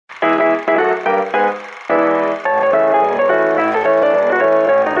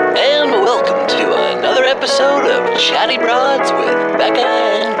episode of Chatty Broads with Becca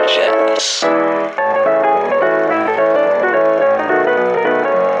and Jess.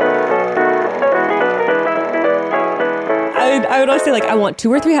 I would always say, like, I want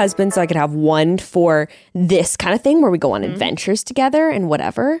 2 or 3 husbands so I could have one for this kind of thing where we go on adventures together and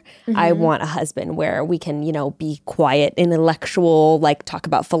whatever. I want a husband where we can, you know, be quiet, intellectual, like talk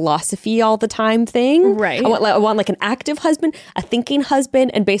about philosophy all the time thing. Right. I want like an active husband, a thinking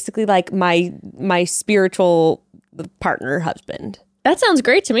husband, and basically like my spiritual partner husband. That sounds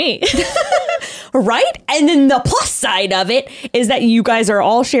great to me. Right? And then the plus side of it is that you guys are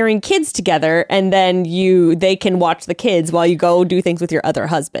all sharing kids together, and then they can watch the kids while you go do things with your other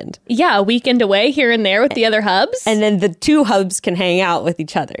husband. Yeah, a weekend away here and there with the other hubs. And then the 2 hubs can hang out with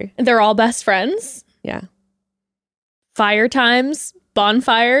each other. They're all best friends. Yeah. Fire times,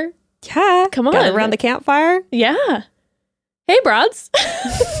 bonfire. Yeah. Come on. Gather around the campfire. Yeah. Hey, broads.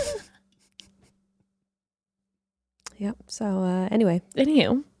 Yep. So anyway.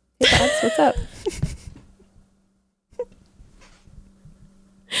 Anywho. Hey, Bods, what's up?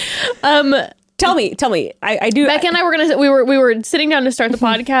 Tell me. I do. Becca and I were we were sitting down to start the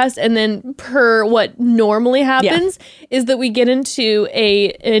podcast, and then per what normally happens is that we get into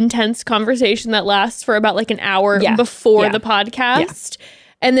an intense conversation that lasts for about like an hour before the podcast. Yeah.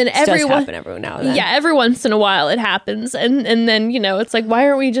 And then does happen every now and then. Yeah, every once in a while it happens. And then, you know, it's like, why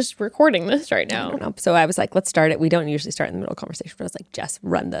aren't we just recording this right now? I don't know. So I was like, let's start it. We don't usually start in the middle of conversation, but I was like, Jess,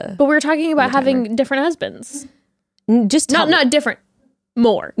 run the... But we were talking about having different husbands. Just not different.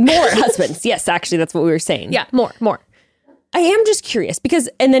 More husbands. Yes, actually, that's what we were saying. Yeah, more. I am just curious because,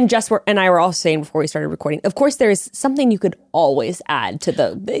 and then Jess and I were all saying before we started recording, of course, there's something you could always add to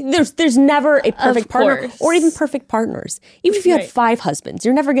there's never a perfect partner or even perfect partners. Even if you had 5 husbands,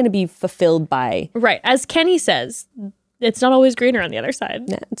 you're never going to be fulfilled by... Right. As Kenny says, it's not always greener on the other side.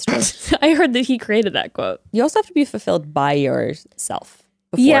 Yeah, it's true. I heard that he created that quote. You also have to be fulfilled by yourself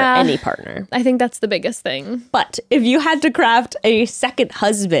before any partner. I think that's the biggest thing. But if you had to craft a second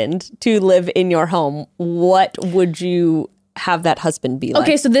husband to live in your home, what would you have that husband be like?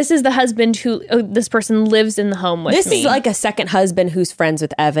 Okay, so this is the husband who this person lives in the home with me. This is like a second husband who's friends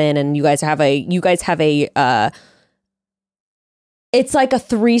with Evan, and you guys have a it's like a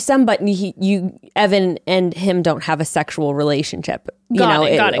threesome, but Evan and him don't have a sexual relationship. Got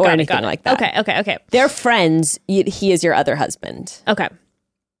it. Anything like that. Okay. They're friends. He is your other husband. Okay.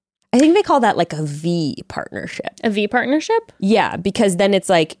 I think they call that like a V partnership. A V partnership? Yeah, because then it's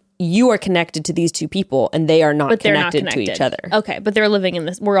like you are connected to these 2 people and they are not connected to each other. Okay, but they're living in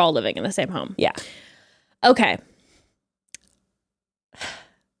this. We're all living in the same home. Yeah. Okay.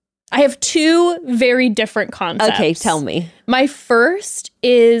 I have 2 very different concepts. Okay, tell me. My first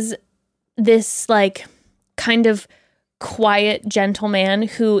is this like kind of quiet gentleman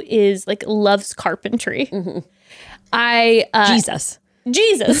who is like loves carpentry. Mm-hmm.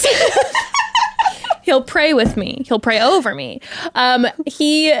 Jesus. He'll pray with me. He'll pray over me.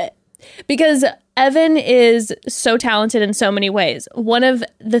 Because Evan is so talented in so many ways. One of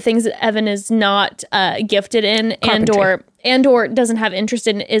the things that Evan is not gifted in and or doesn't have interest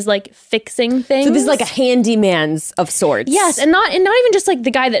in is like fixing things. So this is like a handyman's of sorts. Yes, and not even just like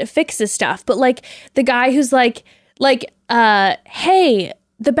the guy that fixes stuff, but like the guy who's like hey,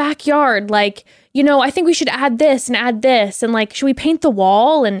 the backyard, like, you know, I think we should add this, and like, should we paint the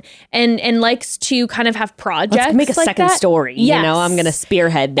wall, and likes to kind of have projects. Let's make a like second that. Story. Yes. You know, I'm going to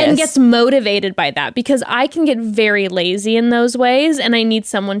spearhead this. And gets motivated by that, because I can get very lazy in those ways, and I need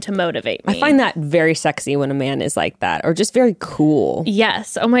someone to motivate me. I find that very sexy when a man is like that, or just very cool.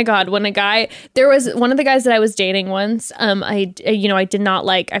 Yes. Oh my God. When there was one of the guys that I was dating once, I did not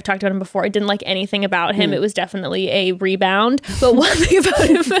like, I've talked about him before. I didn't like anything about him. It was definitely a rebound. But one thing about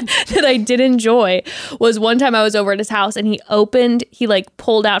him that I did enjoy was one time I was over at his house, and he like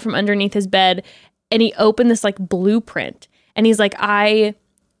pulled out from underneath his bed, and he opened this like blueprint, and he's like, I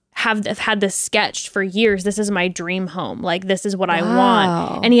have had this sketched for years. This is my dream home. Like, this is what I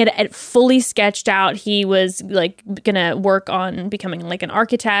want. And he had it fully sketched out. He was like gonna work on becoming like an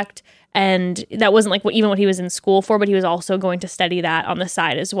architect. And that wasn't like what he was in school for, but he was also going to study that on the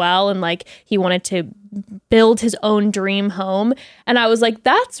side as well. And like, he wanted to build his own dream home. And I was like,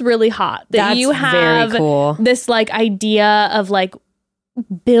 that's really hot that you have very cool. this like idea of like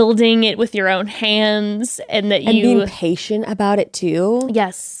building it with your own hands, and that And you being patient about it too.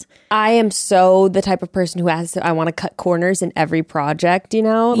 yes. I am so the type of person who I want to cut corners in every project, you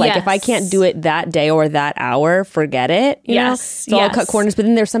know? Like if I can't do it that day or that hour, forget it, you know? So I'll cut corners. But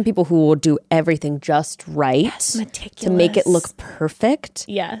then there's some people who will do everything just right to make it look perfect.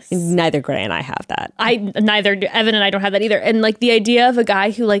 Yes. And neither Gray and I have that. Neither do Evan and I don't have that either. And like the idea of a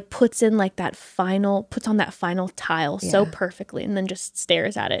guy who like puts on that final tile so perfectly and then just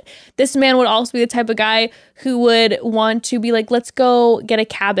stares at it. This man would also be the type of guy who would want to be like, let's go get a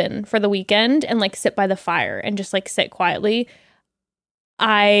cabin for the weekend and like sit by the fire and just like sit quietly.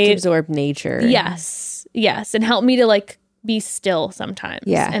 To absorb nature. Yes. And help me to like be still sometimes.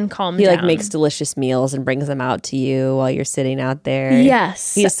 And calm down. He like makes delicious meals and brings them out to you while you're sitting out there.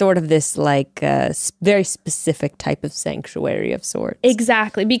 Yes. He's sort of this like very specific type of sanctuary of sorts.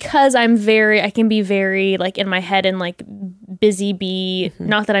 Exactly. Because I can be very like in my head and like busy bee.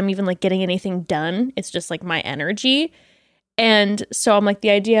 Not that I'm even like getting anything done. It's just like my energy. And so I'm like the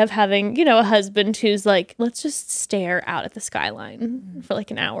idea of having, you know, a husband who's like, let's just stare out at the skyline for like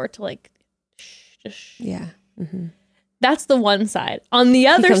an hour to like, Yeah. Mm-hmm. That's the one side. On the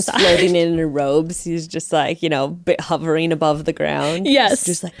other side, floating in her robes, he's just like, you know, hovering above the ground. Yes.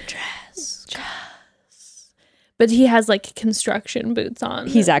 Just like dress. But he has like construction boots on.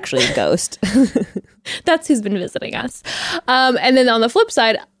 He's actually a ghost. That's who's been visiting us. And then on the flip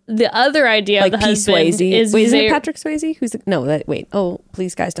side, the other idea like of the P. husband Swayze. is Isn't it Patrick Swayze? Who's wait. Oh,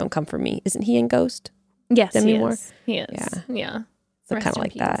 please guys, don't come for me. Isn't he in Ghost? Yes, Demi he Moore? is. He is. Yeah. So Rest kind of in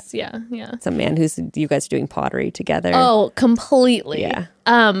like peace. that. Yeah. Some man who's you guys are doing pottery together. Oh, completely. Yeah.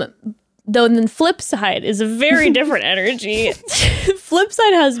 Though then flip side is a very different energy. Flip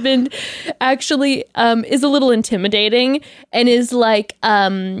side husband actually is a little intimidating and is like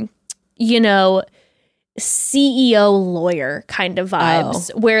you know, CEO lawyer kind of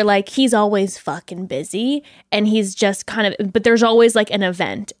vibes where like he's always fucking busy and he's just kind of, but there's always like an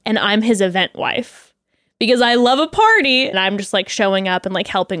event and I'm his event wife because I love a party and I'm just like showing up and like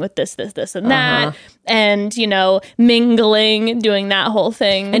helping with this and that and, you know, mingling, doing that whole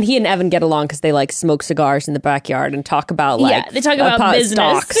thing. And he and Evan get along because they like smoke cigars in the backyard and talk about like they talk about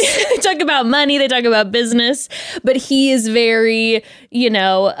business. Stocks. They talk about money. They talk about business. But he is very, you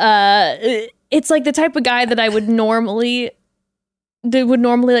know, it's like the type of guy that I would normally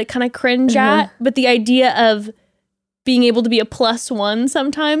like kind of cringe at. But the idea of being able to be a +1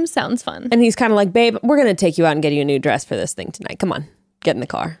 sometimes sounds fun. And he's kind of like, babe, we're going to take you out and get you a new dress for this thing tonight. Come on, get in the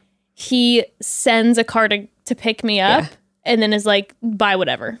car. He sends a car to pick me up and then is like, buy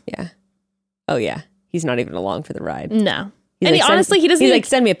whatever. Yeah. Oh, yeah. He's not even along for the ride. No. He's And like, honestly, he doesn't He's even, like,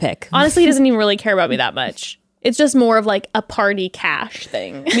 send me a pic. honestly, he doesn't even really care about me that much. It's just more of like a party cash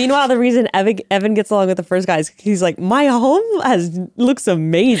thing. Meanwhile, the reason Evan gets along with the first guy is he's like, my home looks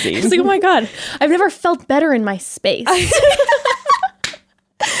amazing. It's like, oh my God, I've never felt better in my space.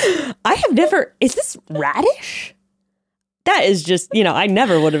 I have never. Is this radish? That is just, you know, I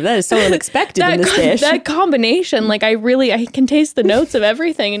never would have. That is so unexpected in this dish. That combination, like I can taste the notes of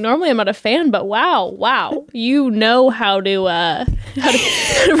everything. And normally I'm not a fan, but wow, you know how to really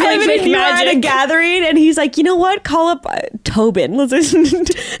Evan make and you are at a magic. gathering, and he's like, you know what? Call up Tobin. Listen.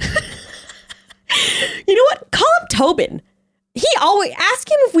 You know what? Call up Tobin. He always ask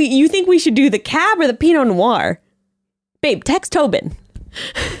him if you think we should do the cab or the Pinot Noir. Babe, text Tobin.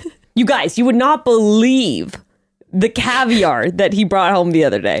 You guys, you would not believe the caviar that he brought home the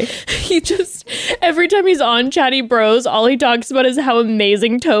other day. He just every time he's on Chatty Bros, all he talks about is how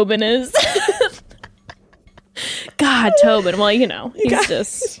amazing Tobin is. God, Tobin. Well, you know,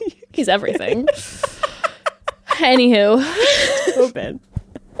 he's everything. Anywho, Tobin.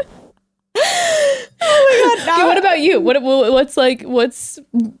 Oh my God! Okay, what about you? What's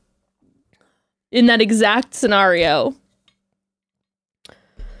in that exact scenario?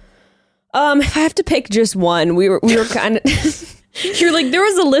 If I have to pick just one, we were kind of. You're like, there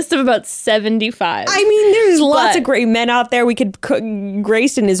was a list of about 75. I mean, there's lots of great men out there. We could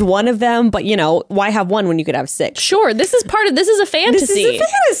Grayson is one of them, but you know, why have one when you could have 6? Sure, this is a fantasy. This is a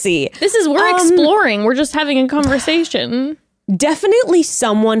fantasy. We're exploring. We're just having a conversation. Definitely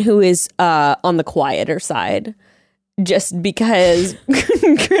someone who is on the quieter side, just because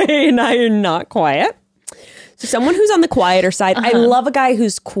Gray and I are not quiet. So someone who's on the quieter side. I love a guy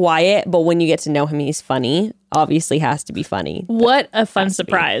who's quiet, but when you get to know him, he's funny. Obviously has to be funny. What a fun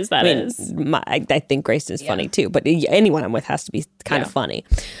surprise that is. I think Grayson's funny too, but anyone I'm with has to be kind of funny.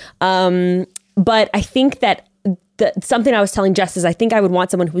 But I think that something I was telling Jess is I think I would want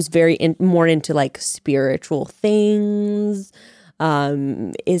someone who's very more into like spiritual things,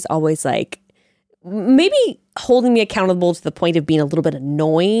 is always like maybe holding me accountable to the point of being a little bit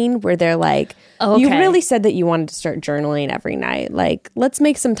annoying, where they're like, you really said that you wanted to start journaling every night. Like, let's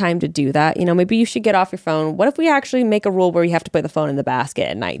make some time to do that. You know, maybe you should get off your phone. What if we actually make a rule where you have to put the phone in the basket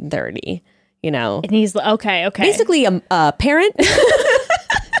at 9:30? You know? And he's okay. Basically a parent.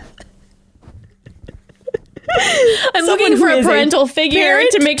 I'm looking for a parental figure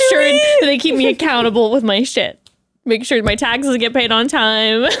to make sure that they keep me accountable with my shit. Make sure my taxes get paid on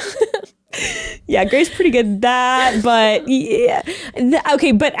time. Yeah, Grace pretty good at that, but yeah.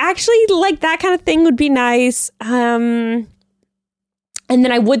 Okay, but actually, like, that kind of thing would be nice. And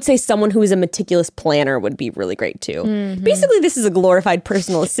then I would say someone who is a meticulous planner would be really great too. Mm-hmm. Basically, this is a glorified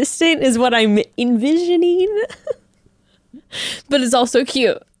personal assistant is what I'm envisioning. But it's also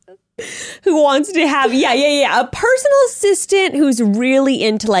cute. Who wants to have, a personal assistant who's really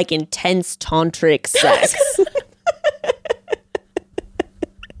into, like, intense tantric sex.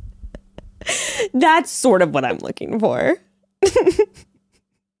 That's sort of what I'm looking for.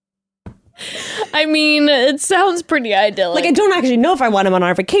 I mean, it sounds pretty idyllic. Like, I don't actually know if I want him on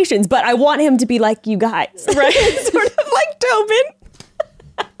our vacations, but I want him to be like you guys. Right? Sort of like Tobin.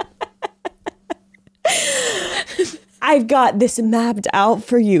 I've got this mapped out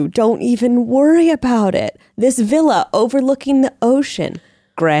for you. Don't even worry about it. This villa overlooking the ocean.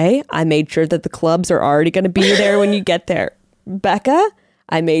 Gray, I made sure that the clubs are already going to be there when you get there. Becca,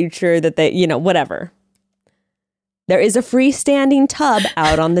 I made sure that they, whatever. There is a freestanding tub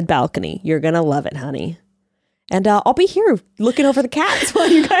out on the balcony. You're going to love it, honey. And I'll be here looking over the cats while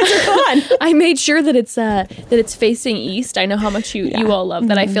you guys are gone. I made sure that it's facing east. I know how much you all love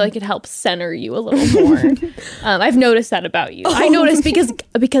that. I feel like it helps center you a little more. I've noticed that about you. I noticed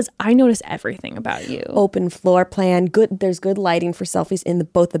because I notice everything about you. Open floor plan. Good. There's good lighting for selfies in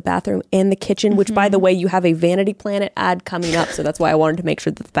both the bathroom and the kitchen. Which, by the way, you have a Vanity Planet ad coming up, so that's why I wanted to make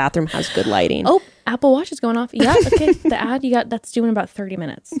sure that the bathroom has good lighting. Oh, Apple Watch is going off. Yeah, okay. The ad you got, that's due in about 30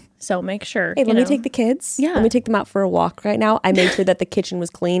 minutes. So make sure. Hey, let me take the kids. Yeah. Let me take them out for a walk right now. I made sure that the kitchen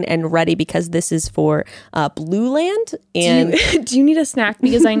was clean and ready because this is for Blue Land. And do you need a snack?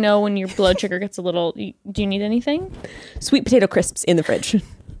 Because I know when your blood sugar gets a little, do you need anything? Sweet potato crisps in the fridge.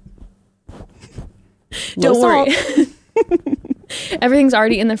 Don't worry. Everything's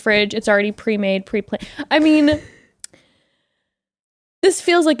already in the fridge. It's already pre-made, pre-planned. I mean, this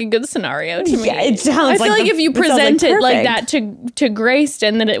feels like a good scenario to me. Yeah, it sounds I feel like if you present it like that to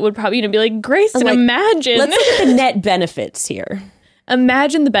Grayston, then it would probably be like, Grayston, like, imagine. Let's look at the net benefits here.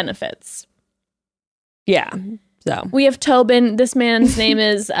 Imagine the benefits. Yeah. So we have Tobin. This man's name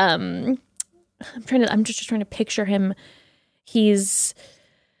is I'm just trying to picture him.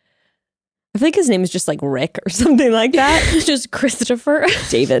 I think his name is just like Rick or something like that. Just Christopher.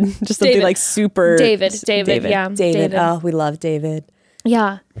 David. Just something David. Like super. David. Yeah. David. Oh, we love David.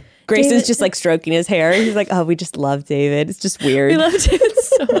 Yeah. Grayson's just like stroking his hair. He's like, oh, we just love David. It's just weird. We love David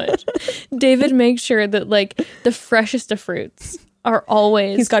so much. David makes sure that like the freshest of fruits are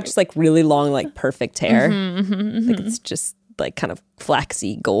always. He's got just like really long, like perfect hair. Like it's just like kind of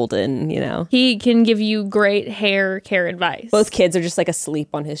flaxy golden, He can give you great hair care advice. Both kids are just like asleep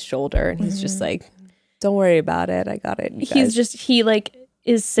on his shoulder, and he's just like, don't worry about it. I got it. He like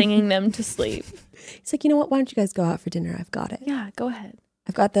is singing them to sleep. He's like, you know what? Why don't you guys go out for dinner? I've got it. Yeah, go ahead.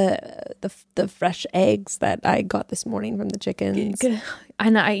 I've got the fresh eggs that I got this morning from the chickens. And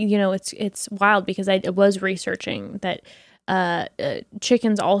it's wild because I was researching that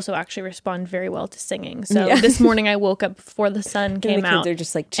chickens also actually respond very well to singing. So this morning I woke up before the sun came out. They're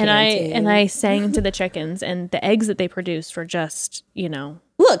just like chanting. And I sang to the chickens, and the eggs that they produced were just,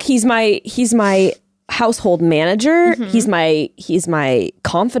 Look, he's my household manager. He's my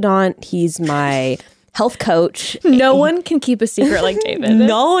confidant. He's my health coach. No one can keep a secret like David.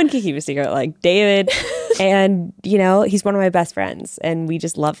 No one can keep a secret like David. And, he's one of my best friends, and we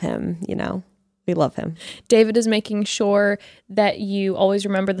just love him, We love him. David is making sure that you always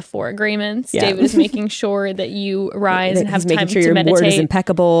remember the 4 agreements. Yeah. David is making sure that you rise and have time to meditate. Making sure your word is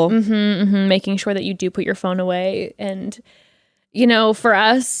impeccable. Making sure that you do put your phone away. And, for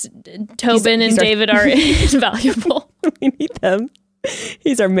us, Tobin and David are invaluable. We need them.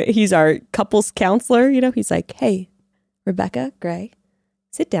 He's our couples counselor. He's like, hey, Rebecca, Gray,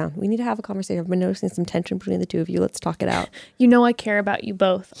 sit down. We need to have a conversation. I've been noticing some tension between the two of you. Let's talk it out. I care about you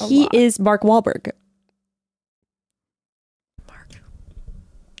both a lot. He is Mark Wahlberg.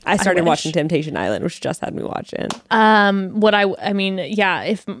 I started watching Temptation Island, which just had me watching.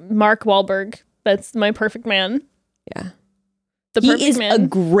 If Mark Wahlberg, that's my perfect man. Yeah. He is a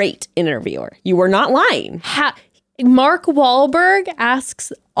great interviewer. You were not lying. Mark Wahlberg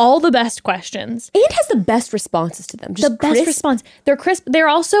asks all the best questions. And has the best responses to them. Just The best crisp. response. They're crisp. They're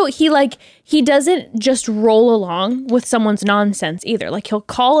also, he doesn't just roll along with someone's nonsense either. Like he'll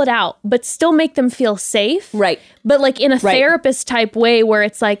call it out, but still make them feel safe. Right. But like in a Right. therapist type way where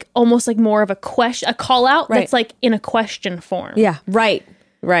it's like almost like more of a call out Right. that's like in a question form. Yeah, right.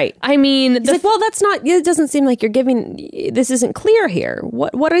 I mean, It's like, well, that's not, it doesn't seem like you're giving, this isn't clear here.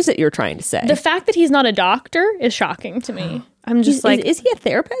 What is it you're trying to say? the fact that he's not a doctor is shocking to me. I'm just is he a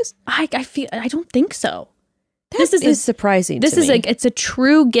therapist? I don't think so. This is surprising This to is me. like, it's a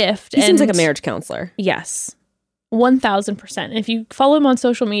true gift. He seems like a and- marriage counselor. Yes. 1000%. And if you follow him on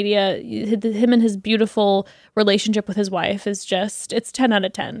social media, him and his beautiful relationship with his wife is just, it's 10 out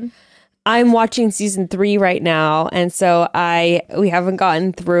of 10. I'm watching season 3 right now, and so we haven't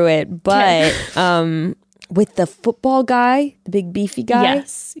gotten through it, but with the football guy, the big beefy guy,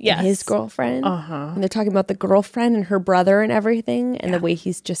 Yes. and his girlfriend, and they're talking about the girlfriend and her brother and everything, and the way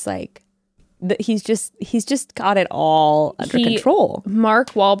he's just like, he's just got it all under control.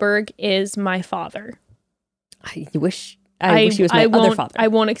 Mark Wahlberg is my father. I wish he was my other father. I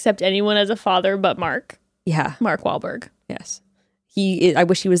won't accept anyone as a father but Mark Yeah. Wahlberg. Yes. I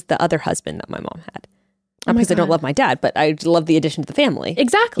wish he was the other husband that my mom had. Not because I don't God. love my dad, but I love the addition to the family.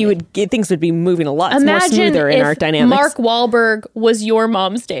 Exactly. Things would be moving a lot more Imagine smoother in if our dynamics. Mark Wahlberg was your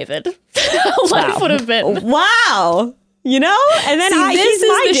mom's David. Life would have been. Wow. You know? And then See, this he's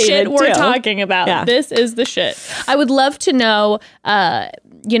my is the David, shit we're too. talking about. Yeah. This is the shit. I would love to know,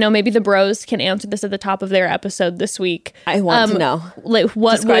 maybe the bros can answer this at the top of their episode this week. I want to know. Like,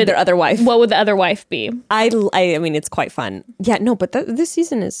 what Describe would their other wife. What would the other wife be? I mean, it's quite fun. Yeah, no, but this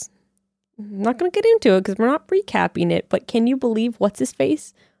season is... I'm not going to get into it because we're not recapping it, but can you believe what's his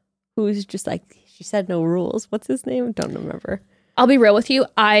face? Who's just like, she said no rules. What's his name? Don't remember. I'll be real with you.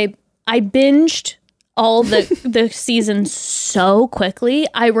 I binged all the seasons so quickly.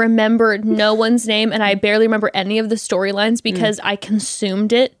 I remembered no one's name and I barely remember any of the storylines because I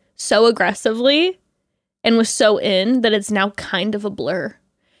consumed it so aggressively and was so in that it's now kind of a blur.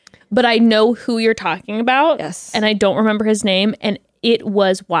 But I know who you're talking about. Yes. And I don't remember his name. And it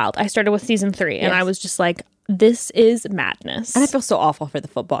was wild. I started with season 3 and I was just like, this is madness. And I feel so awful for the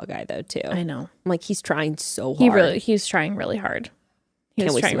football guy, though, too. I know. I'm like, he's trying so hard. He's trying really hard. He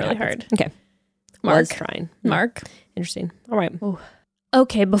was Can't wait to trying see what really happens. hard. Okay. Mark. Was trying. Mark. Interesting. All right.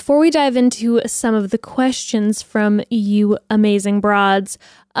 Okay, before we dive into some of the questions from you amazing broads,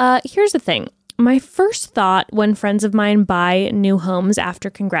 here's the thing. My first thought when friends of mine buy new homes,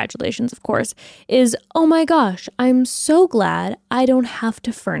 after congratulations, of course, is, oh my gosh, I'm so glad I don't have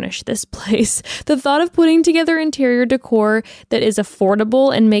to furnish this place. The thought of putting together interior decor that is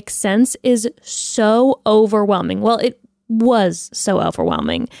affordable and makes sense is so overwhelming. Well, it was so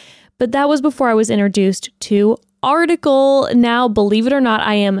overwhelming. But that was before I was introduced to Article. Now, believe it or not,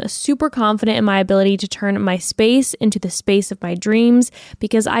 I am super confident in my ability to turn my space into the space of my dreams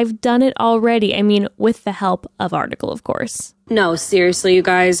because I've done it already. I mean, with the help of Article, of course. No, seriously, you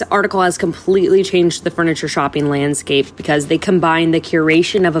guys, Article has completely changed the furniture shopping landscape because they combine the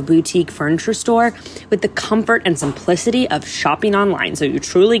curation of a boutique furniture store with the comfort and simplicity of shopping online. So you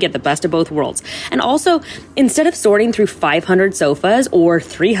truly get the best of both worlds. And also, instead of sorting through 500 sofas or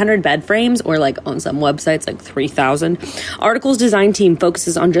 300 bed frames, or like on some websites, like 3,000, Article's design team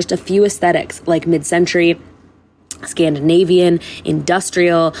focuses on just a few aesthetics like mid-century, Scandinavian,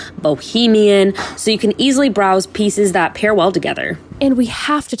 industrial, bohemian, so you can easily browse pieces that pair well together. And we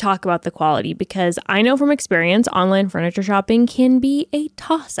have to talk about the quality because I know from experience, online furniture shopping can be a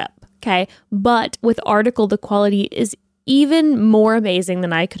toss-up, okay? But with Article, the quality is even more amazing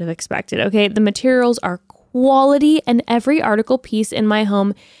than I could have expected, okay? The materials are quality, and every Article piece in my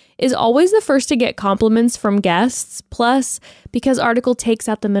home is always the first to get compliments from guests. Plus, because Article takes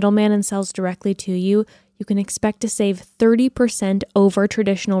out the middleman and sells directly to you, you can expect to save 30% over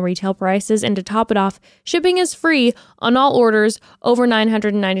traditional retail prices. And to top it off, shipping is free on all orders over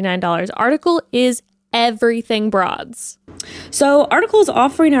 $999. Article is everything broads. So Article is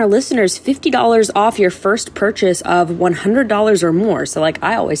offering our listeners $50 off your first purchase of $100 or more. So like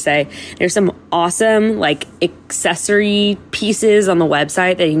I always say, there's some awesome like accessory pieces on the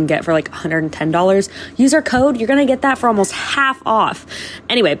website that you can get for like $110. Use our code. You're going to get that for almost half off.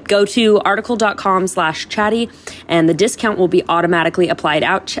 Anyway, go to article.com/chatty and the discount will be automatically applied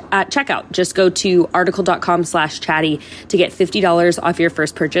out at checkout. Just go to article.com/chatty to get $50 off your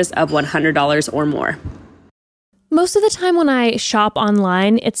first purchase of $100 or more. Most of the time when I shop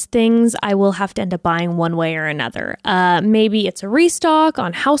online, it's things I will have to end up buying one way or another. Maybe it's a restock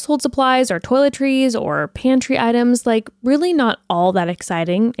on household supplies or toiletries or pantry items, like really not all that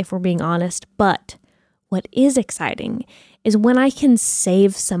exciting if we're being honest. But what is exciting is when I can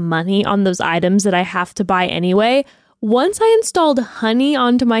save some money on those items that I have to buy anyway. Once I installed Honey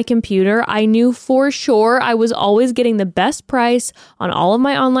onto my computer, I knew for sure I was always getting the best price on all of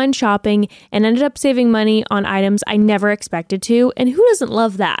my online shopping and ended up saving money on items I never expected to. And who doesn't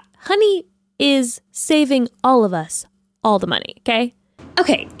love that? Honey is saving all of us all the money, okay?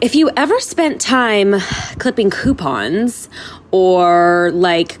 Okay, if you ever spent time clipping coupons or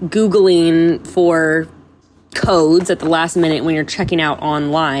like Googling for codes at the last minute when you're checking out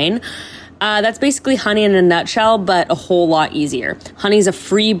online, that's basically Honey in a nutshell, but a whole lot easier. Honey's a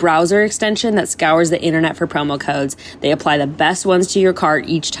free browser extension that scours the internet for promo codes. They apply the best ones to your cart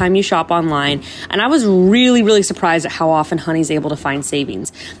each time you shop online. And I was really, really surprised at how often Honey's able to find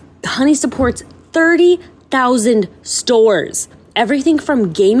savings. Honey supports 30,000 stores. Everything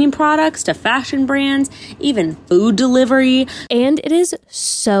from gaming products to fashion brands, even food delivery. And it is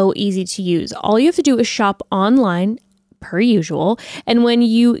so easy to use. All you have to do is shop online per usual. And when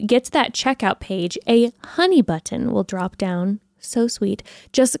you get to that checkout page, a Honey button will drop down. So sweet.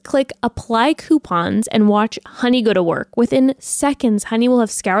 Just click apply coupons and watch Honey go to work. Within seconds, Honey will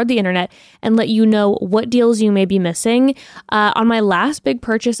have scoured the internet and let you know what deals you may be missing. On my last big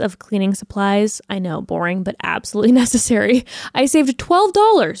purchase of cleaning supplies, I know, boring, but absolutely necessary, I saved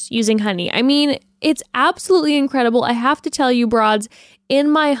 $12 using Honey. I mean, it's absolutely incredible. I have to tell you, broads, in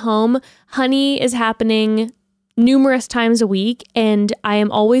my home, Honey is happening numerous times a week, and I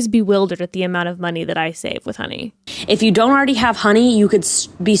am always bewildered at the amount of money that I save with Honey. If you don't already have Honey, you could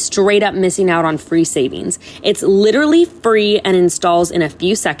be straight up missing out on free savings. It's literally free and installs in a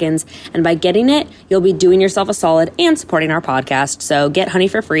few seconds, and by getting it, you'll be doing yourself a solid and supporting our podcast. So get Honey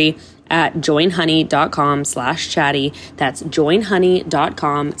for free at joinhoney.com/chatty. That's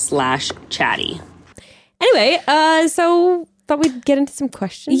joinhoney.com/chatty. Anyway, so thought we'd get into some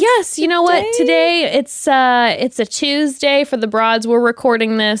questions. Yes, you know what? Today it's a Tuesday for the broads. We're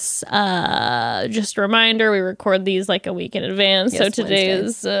recording this. Just a reminder, we record these like a week in advance. Yes, so today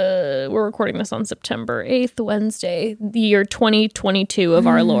is we're recording this on September 8th, Wednesday, the year 2022 of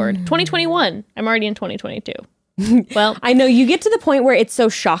our Lord. 2021. I'm already in 2022. Well, I know you get to the point where it's so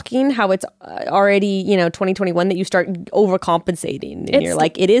shocking how it's already, 2021 that you start overcompensating and you're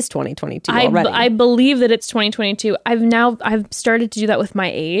like, it is 2022 already. I believe that it's 2022. I've started to do that with my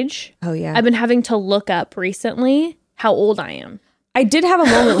age. Oh, yeah. I've been having to look up recently how old I am. I did have a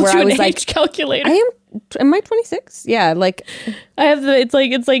moment where I was like, calculator. am I 26? Yeah. Like I have it's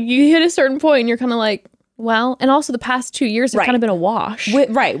like you hit a certain point and you're kind of like, well, and also the past 2 years have kind of been a wash. With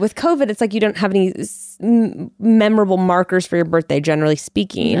COVID, it's like you don't have any memorable markers for your birthday, generally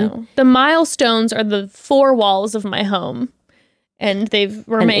speaking. No. The milestones are the four walls of my home, and they've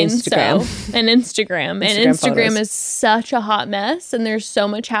remained Instagram. so. And Instagram. And Instagram is such a hot mess, and there's so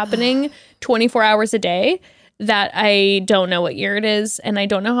much happening 24 hours a day that I don't know what year it is, and I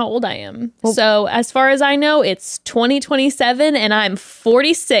don't know how old I am. Well, so as far as I know, it's 2027, and I'm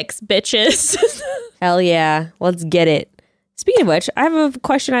 46, bitches. Hell yeah. Let's get it. Speaking of which, I have a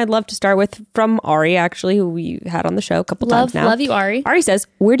question I'd love to start with from Ari, actually, who we had on the show a couple times now. Love you, Ari. Ari says,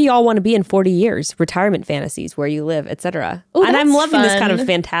 where do y'all want to be in 40 years? Retirement fantasies, where you live, etc. And I'm loving this kind of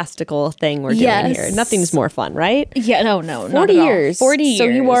fantastical thing we're doing here. Nothing's more fun, right? Yeah, no. 40 years. 40 years. So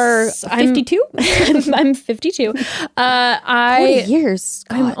you are 52? I'm 52. 40 years.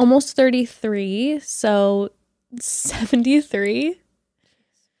 God. I'm almost 33, so 73.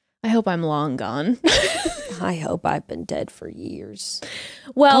 I hope I'm long gone. I hope I've been dead for years.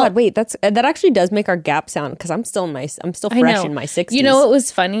 Well, God, wait, that actually does make our gap sound because I'm still fresh in my 60s. You know what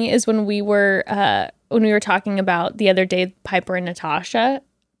was funny is when we were talking about the other day, Piper and Natasha.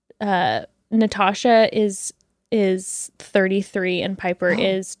 Natasha is 33 and Piper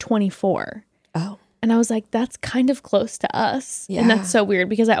is 24. Oh. And I was like, that's kind of close to us. Yeah. And that's so weird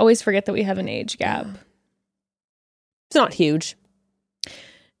because I always forget that we have an age gap. Yeah. It's not huge.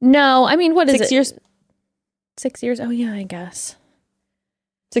 No, I mean, what is 6 it? years? 6 years? Oh, yeah, I guess.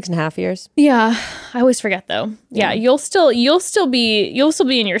 6.5 years. Yeah, I always forget though. Yeah, you'll still be in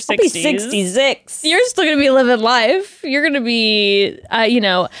your 60s. I'll be 66. You're still gonna be living life. You're gonna be,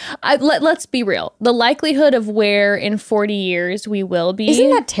 let's be real. The likelihood of where in 40 years we will be. Isn't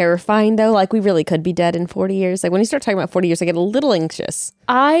that terrifying though? Like we really could be dead in 40 years. Like when you start talking about 40 years, I get a little anxious.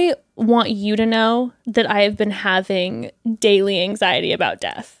 I want you to know that I have been having daily anxiety about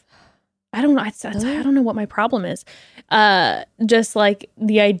death. I don't know. I don't know what my problem is. Just like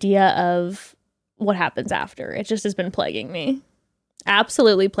the idea of what happens after. It just has been plaguing me.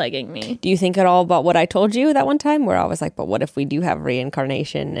 Absolutely plaguing me. Do you think at all about what I told you that one time where I was like, but what if we do have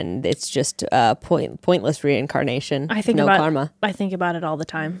reincarnation and it's just pointless reincarnation? I think no about karma. I think about it all the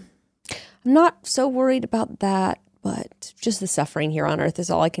time. I'm not so worried about that but just the suffering here on Earth is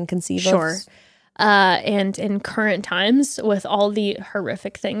all I can conceive Sure. of. And in current times, with all the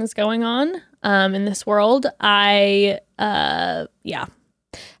horrific things going on in this world, yeah.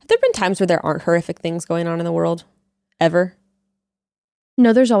 Have there been times where there aren't horrific things going on in the world? Ever?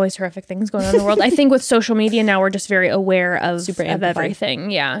 No, there's always horrific things going on in the world. I think with social media now, we're just very aware of amplified.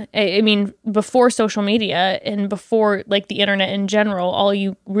 everything. Yeah. I mean, before social media and before like the internet in general, all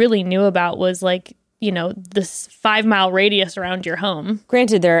you really knew about was like, you know, this 5-mile radius around your home.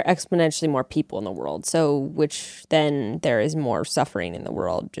 Granted, there are exponentially more people in the world, so which then there is more suffering in the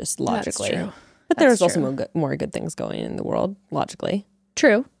world, just logically. That's true. But there's That's also more good things going in the world, logically,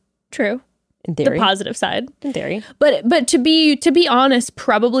 True. in theory. The positive side. In theory. But to be honest,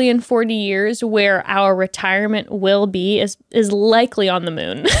 probably in 40 years, where our retirement will be is likely on the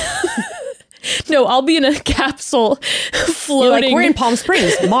moon. No, I'll be in a capsule floating. Like, we're in Palm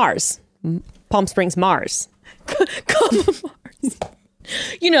Springs, Mars. Palm Springs, Mars. Come on, Mars.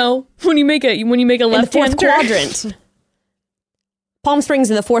 You know, when you make a In the left fourth hand turn, quadrant. Palm Springs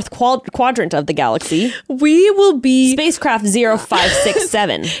in the fourth quadrant of the galaxy. we will be Spacecraft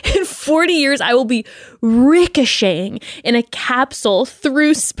 0567. in 40 years. I will be ricocheting in a capsule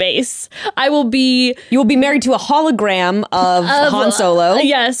through space. I will be You will be married to a hologram of Han Solo.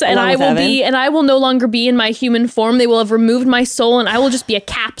 Yes, and along I with will Evan. be, and I will no longer be in my human form. They will have removed my soul, and I will just be a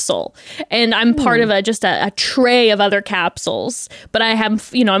capsule. And I'm part of a tray of other capsules. But I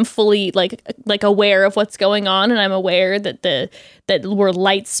have, you know, I'm fully like aware of what's going on, and I'm aware that that we're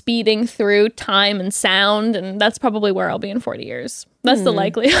light speeding through time and sound, and that's probably where I'll be in 40 years. That's the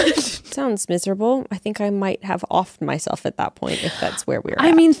likelihood. Sounds miserable. I think I might have offed myself at that point if that's where we're at.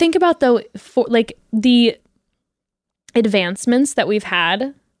 I mean, think about though, for like the advancements that we've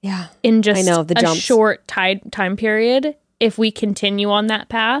had yeah. in just I know, the a jumps. short time period. If we continue on that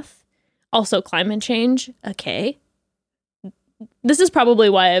path, also climate change. Okay, this is probably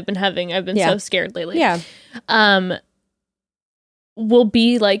why I've been Yeah. so scared lately. Yeah.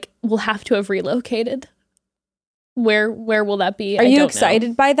 We'll have to have relocated. Where will that be? Are I you don't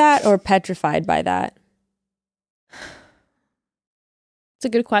excited by that or petrified by that? It's a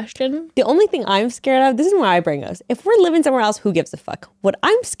good question. The only thing I'm scared of, this is where my brain goes. If we're living somewhere else, who gives a fuck? What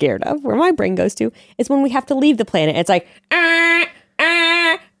I'm scared of, where my brain goes to, is when we have to leave the planet. It's like, get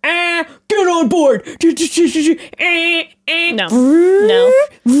on board. No.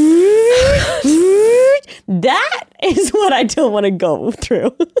 That is what I don't want to go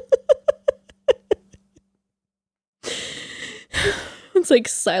through. It's like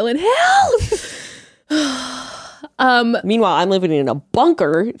silent hell. Meanwhile, I'm living in a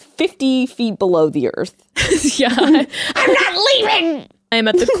bunker 50 feet below the earth. Yeah. I'm not leaving. I'm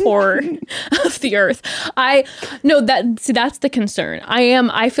at the core of the earth. That's the concern.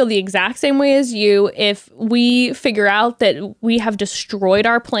 I feel the exact same way as you. If we figure out that we have destroyed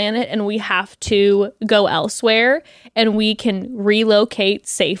our planet and we have to go elsewhere and we can relocate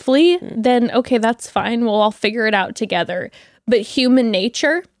safely, then okay, that's fine. We'll all figure it out together. But human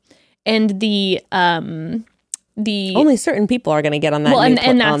nature and the only certain people are going to get on that Well, new,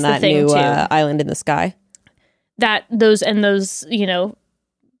 and that's on the that thing, new too. island in the sky. those, you know,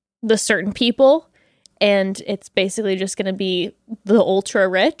 the certain people, and it's basically just going to be the ultra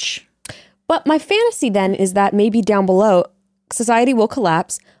rich. But my fantasy then is that maybe down below, society will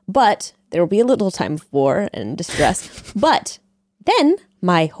collapse, but there will be a little time of war and distress. But then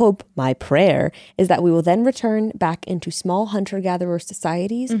my hope, my prayer is that we will then return back into small hunter-gatherer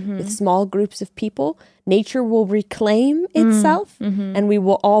societies with small groups of people. Nature will reclaim itself, and we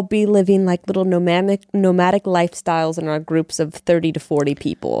will all be living like little nomadic lifestyles in our groups of 30 to 40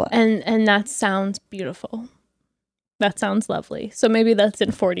 people. And that sounds beautiful. That sounds lovely. So maybe that's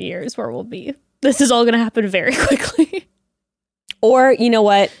in 40 years where we'll be. This is all going to happen very quickly. Or, you know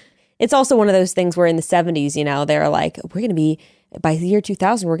what? It's also one of those things where in the 70s, you know, they're like, we're going to be, by the year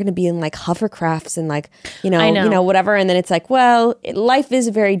 2000, we're going to be in like hovercrafts and like, you know, whatever. And then it's like, well, life is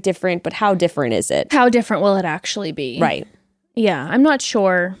very different, but how different is it? How different will it actually be? Right. Yeah, I'm not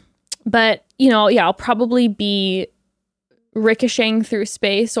sure. But, you know, yeah, I'll probably be ricocheting through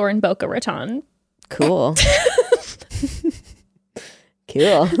space or in Boca Raton. Cool.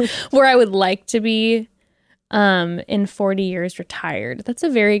 Cool. Where I would like to be in 40 years retired. That's a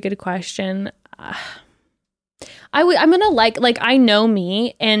very good question. I'm gonna like I know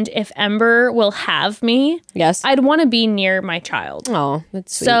me, and if Ember will have me, Yes. I'd want to be near my child. Oh,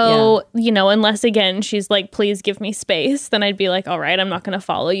 that's sweet. So, you know, unless again she's like, please give me space, then I'd be like, all right, I'm not going to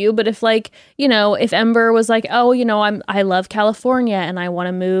follow you. But if like, you know, if Ember was like, oh, you know, I love California and I want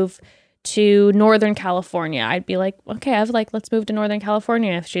to move to Northern California, I'd be like, okay, let's move to Northern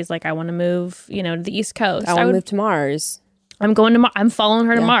California. If she's like, I want to move, to the East Coast. I want to move to Mars. I'm going to I'm following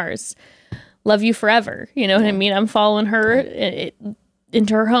her to Mars. Love you forever. You know what I mean? I'm following her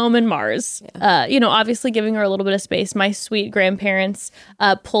into her home in Mars. Obviously giving her a little bit of space. My sweet grandparents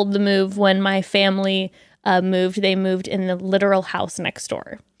pulled the move when my family moved. They moved in the literal house next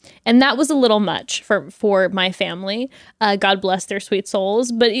door. And that was a little much for my family. God bless their sweet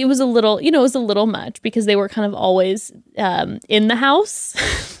souls. But it was a little much because they were kind of always in the house.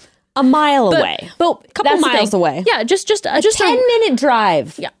 A mile away. But a couple miles away. Yeah, just a 10-minute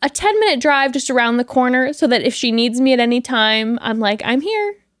drive. Yeah, a 10-minute drive just around the corner so that if she needs me at any time, I'm like, I'm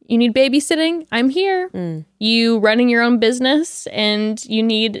here. You need babysitting? I'm here. You running your own business and you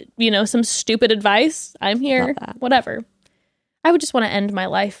need, some stupid advice? I'm here. Whatever. I would just want to end my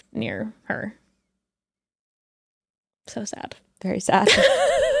life near her. So sad. Very sad.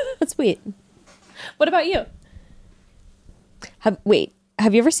 That's sweet. What about you?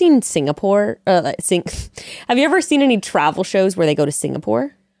 Have you ever seen Singapore? Have you ever seen any travel shows where they go to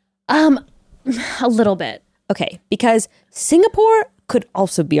Singapore? A little bit. Okay, because Singapore could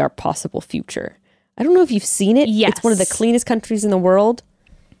also be our possible future. I don't know if you've seen it. Yes. It's one of the cleanest countries in the world.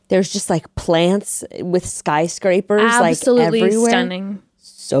 There's just like plants with skyscrapers Absolutely like everywhere. Stunning.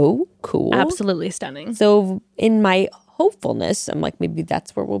 So cool. Absolutely stunning. So in my hopefulness, I'm like, maybe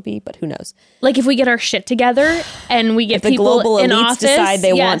that's where we'll be, but who knows? Like if we get our shit together and we get If the people global in elites office, decide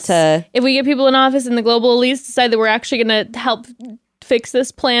they want to, if we get people in office and the global elites decide that we're actually going to help fix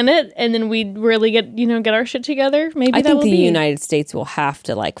this planet, and then we really get our shit together, maybe I that think will the be. United States will have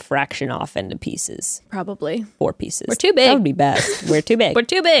to like fraction off into pieces. Probably 4 pieces. We're too big. That would be best. We're too big. We're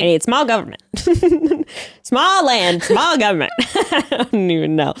too big. I need small government. Small land, small government. I don't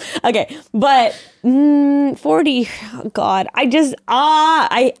even know. Okay, but 40. Oh God, I just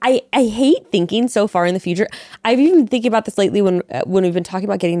I hate thinking so far in the future. I've even been thinking about this lately when we've been talking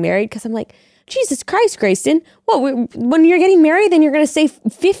about getting married, because I'm like, Jesus Christ, Grayston. When you're getting married, then you're going to say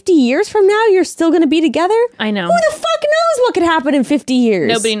 50 years from now, you're still going to be together? I know. Who the fuck knows what could happen in 50 years?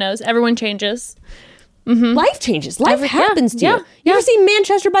 Nobody knows. Everyone changes. Life changes. Life happens to you. yeah. You ever seen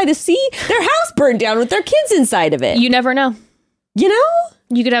Manchester by the Sea? Their house burned down with their kids inside of it. You never know. You know?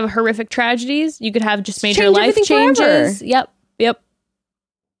 You could have horrific tragedies. You could have just major Change life everything changes. forever. Yep.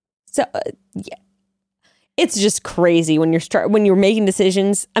 So, yeah. It's just crazy when you're making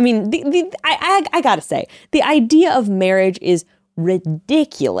decisions. I mean, I gotta say, the idea of marriage is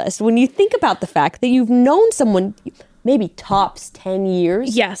ridiculous when you think about the fact that you've known someone maybe tops 10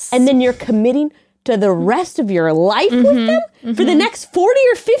 years. Yes. And then you're committing to the rest of your life with them for the next 40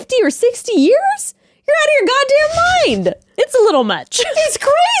 or 50 or 60 years? You're out of your goddamn mind. It's a little much. It's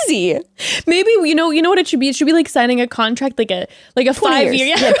crazy. Maybe you know what it should be? It should be like signing a contract, like a 5 year,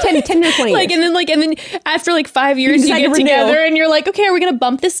 Yeah, 10 to 20 like, years. and then after like 5 years, you decide get to renew. together and you're like, okay, are we going to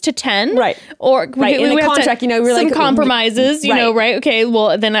bump this to 10? Right. Or Right. In the have contract, we're some like compromises, you know, right? Okay,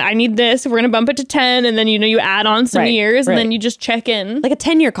 well then I need this. We're going to bump it to 10, and then you add on some Right, years, right. and then you just check in. Like a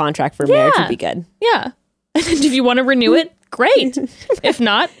 10-year contract for marriage would be good. Yeah. And if you want to renew it, great. If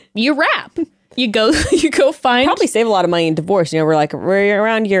not, you wrap. You go find. Probably save a lot of money in divorce. We're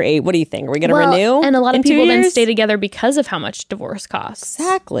around year 8. What do you think? Are we going to renew? And a lot of in 2 people then years? stay together because of how much divorce costs.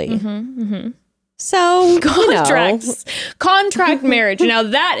 Exactly. So, Contracts. Contract marriage. Now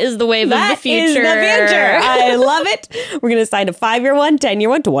that is the wave of the future. Is the future. I love it. We're going to sign a 5-year one, 10-year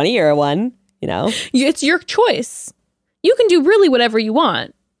one, 20-year one. It's your choice. You can do really whatever you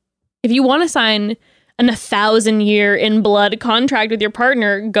want. If you want to sign an 1,000-year in blood contract with your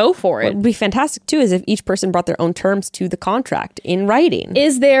partner, go for it. What would be fantastic too is if each person brought their own terms to the contract in writing.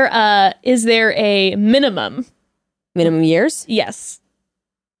 Is there a minimum? Minimum years? Yes.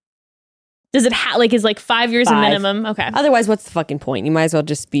 Does it is 5 years a 5. minimum? Okay. Otherwise, what's the fucking point? You might as well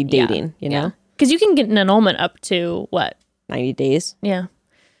just be dating, you know? Because you can get an annulment up to what? 90 days. Yeah.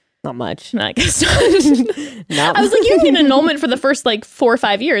 Not much. No, I guess not. No. I was like, you can get an annulment for the first 4 or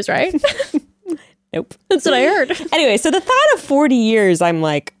 5 years, right? Nope. That's what I heard. Anyway, so the thought of 40 years, I'm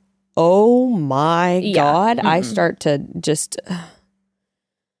like, oh my God. I start to just...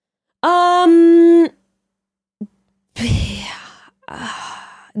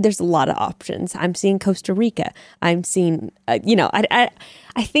 there's a lot of options. I'm seeing Costa Rica. I'm seeing, I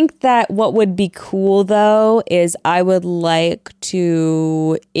think that what would be cool though is I would like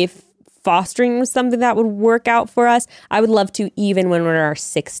to, if fostering was something that would work out for us, I would love to, even when we're in our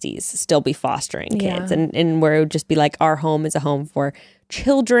 60s, still be fostering kids and where it would just be like our home is a home for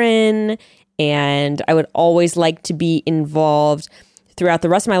children. And I would always like to be involved throughout the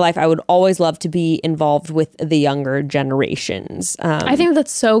rest of my life, I would always love to be involved with the younger generations. I think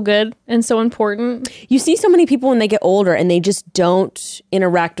that's so good and so important. You see so many people when they get older and they just don't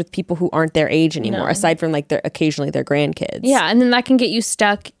interact with people who aren't their age anymore, aside from like occasionally their grandkids. Yeah, and then that can get you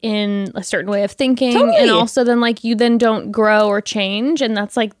stuck in a certain way of thinking. Totally. And also then like you then don't grow or change, and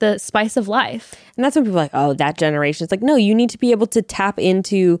that's like the spice of life. And that's when people are like, oh, that generation. It's like, no, you need to be able to tap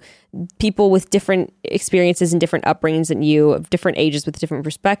into people with different experiences and different upbringings than you, of different ages with different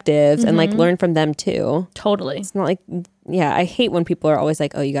perspectives, and like learn from them too. Totally. It's not like, yeah, I hate when people are always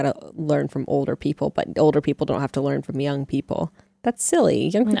like, oh, you got to learn from older people, but older people don't have to learn from young people. That's silly.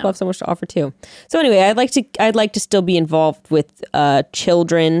 Young people have so much to offer too. So anyway, I'd like to still be involved with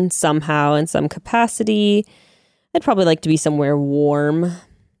children somehow in some capacity. I'd probably like to be somewhere warm.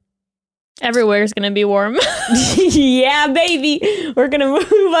 Everywhere's going to be warm. Yeah, baby. We're going to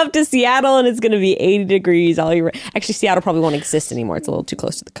move up to Seattle and it's going to be 80 degrees all year. Actually, Seattle probably won't exist anymore. It's a little too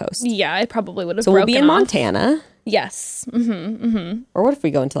close to the coast. Yeah, I probably would have So we'll be in off. Montana. Yes. Or what if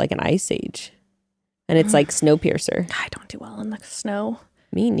we go into like an ice age and it's like Snowpiercer? I don't do well in the snow.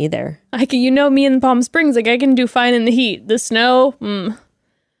 Me neither. You know me in Palm Springs, like I can do fine in the heat. The snow,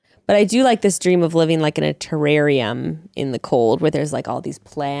 But I do like this dream of living like in a terrarium in the cold where there's like all these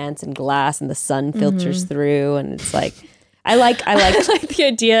plants and glass and the sun filters through. And it's like, I like I like the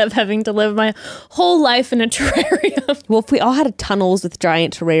idea of having to live my whole life in a terrarium. Well, if we all had tunnels with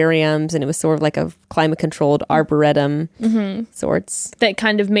giant terrariums and it was sort of like a climate controlled arboretum sorts. That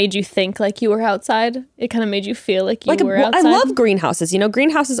kind of made you think like you were outside. It kind of made you feel like you were outside. I love greenhouses. You know,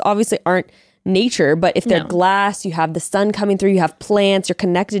 greenhouses obviously aren't nature, but if they're glass, you have the sun coming through, you have plants, you're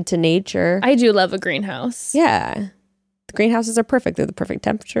connected to nature. I do love a greenhouse. Yeah. The greenhouses are perfect. They're the perfect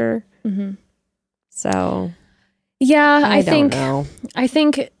temperature. So yeah, I don't know. I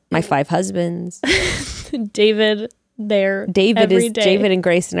think My 5 husbands. David there David every day, David and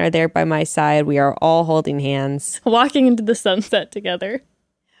Grayson are there by my side. We are all holding hands. walking into the sunset together.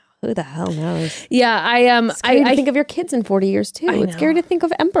 Who the hell knows? Yeah, I think of your kids in 40 years too. It's scary to think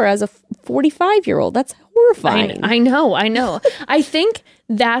of Ember as a 45-year-old. That's horrifying. I know. I think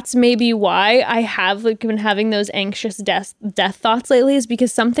that's maybe why I have like been having those anxious death thoughts lately, is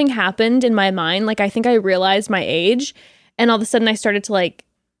because something happened in my mind. Like I think I realized my age, and all of a sudden I started to like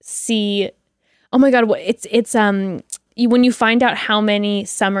see, oh my God, it's when you find out how many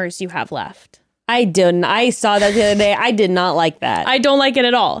summers you have left. I didn't. I saw that the other day. I did not like that. I don't like it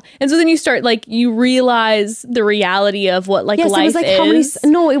at all. And so then you start like, you realize the reality of what like life it was like is.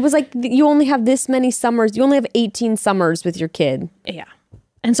 It was like you only have this many summers. You only have 18 summers with your kid. Yeah.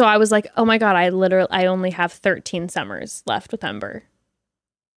 And so I was like, oh my God, I only have 13 summers left with Ember.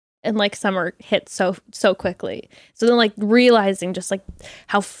 And like summer hit so quickly. So then like realizing just like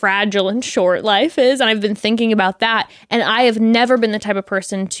how fragile and short life is. And I've been thinking about that. And I have never been the type of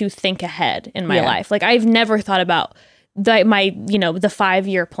person to think ahead in my life. Like I've never thought about the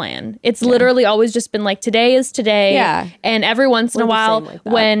 5-year plan. It's literally always just been like, today is today. Yeah. And every once in a while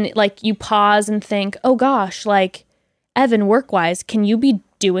when like you pause and think, oh gosh, like Evan, work-wise, can you be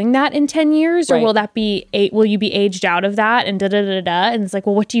doing that in 10 years? Or will that be, will you be aged out of that? And And it's like,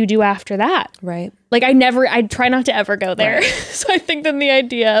 well, what do you do after that? Right. Like I try not to ever go there. Right. So I think then the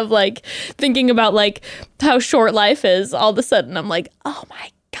idea of like thinking about like how short life is, all of a sudden I'm like, oh my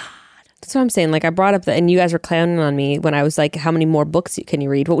God. That's what I'm saying. Like I brought up and you guys were clowning on me when I was like, how many more books can you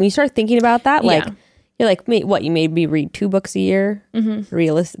read? But when you start thinking about that, like you're like, what, you maybe read 2 books a year,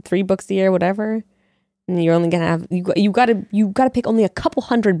 3 books a year, whatever. And you're only gonna have you gotta pick only a couple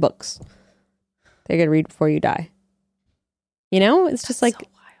hundred books they're gonna read before you die. You know, it's just like so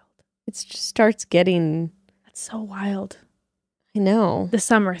wild. It just starts getting. That's so wild. I know the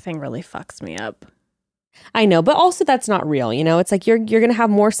summer thing really fucks me up. I know, but also that's not real. You know, it's like you're gonna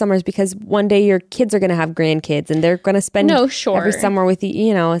have more summers because one day your kids are gonna have grandkids and they're gonna spend every summer with you.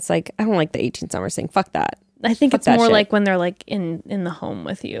 You know, it's like I don't like the 18 summers thing. Fuck that. I think it's more like when they're like in the home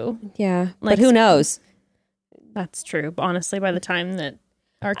with you. Yeah, like, but who knows? That's true. Honestly, by the time that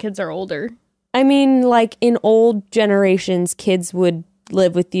our kids are older. I mean, like in old generations, kids would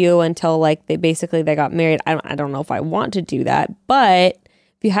live with you until like they got married. I don't know if I want to do that, but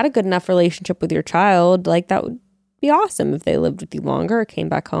if you had a good enough relationship with your child, like that would be awesome if they lived with you longer or came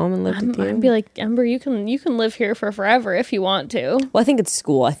back home and lived with you. I'd be like, Ember, you can live here for forever if you want to. Well, I think it's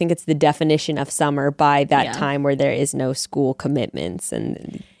school. I think it's the definition of summer by that time where there is no school commitments.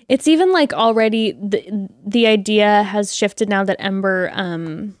 And it's even like already the idea has shifted now that Ember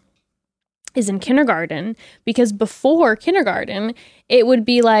is in kindergarten, because before kindergarten it would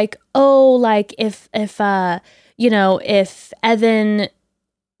be like, oh, like if Evan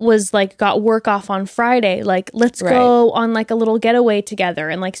was like got work off on Friday, like let's go on like a little getaway together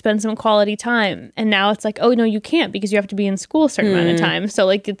and like spend some quality time. And now it's like, oh no, you can't because you have to be in school a certain amount of time. So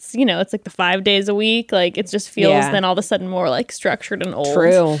like it's, you know, it's like the 5 days a week, like it just feels then all of a sudden more like structured and old.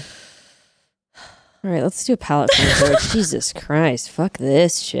 True. All right, let's do a palate cleanser. Jesus Christ, fuck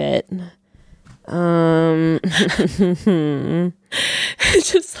this shit.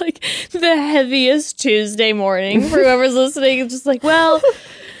 Just like the heaviest Tuesday morning for whoever's listening. It's just like, well,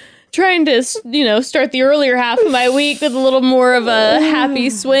 trying to, you know, start the earlier half of my week with a little more of a happy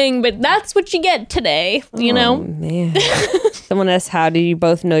swing, but that's what you get today, you know? Man. Someone asked, how do you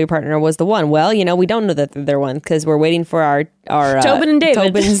both know your partner was the one? Well, you know, we don't know that they're one because we're waiting for our Tobin and David.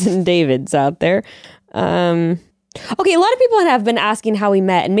 Tobins and Davids out there. Okay, a lot of people have been asking how we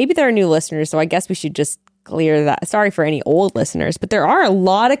met, and maybe there are new listeners, so I guess we should just clear that. Sorry for any old listeners, but there are a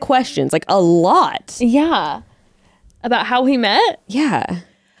lot of questions, like a lot. Yeah. About how we met? Yeah.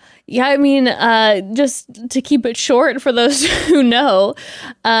 Yeah, I mean, just to keep it short for those who know,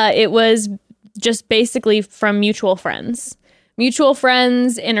 it was just basically from mutual friends. Mutual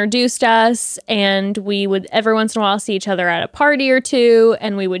friends introduced us, and we would every once in a while see each other at a party or two,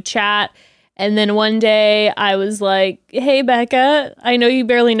 and we would chat. And then one day I was like, hey, Becca, I know you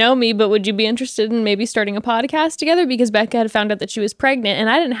barely know me, but would you be interested in maybe starting a podcast together? Because Becca had found out that she was pregnant and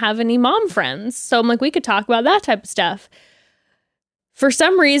I didn't have any mom friends. So I'm like, we could talk about that type of stuff. For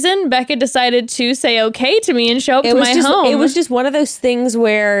some reason, Becca decided to say okay to me and show up to my home. It was just one of those things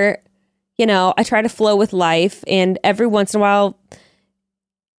where, you know, I try to flow with life, and every once in a while,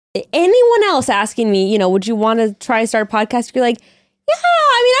 anyone else asking me, you know, would you want to try to start a podcast? You're like, yeah,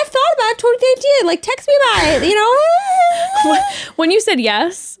 I mean, I've thought about it, totally the idea. Like, text me about it, you know? When you said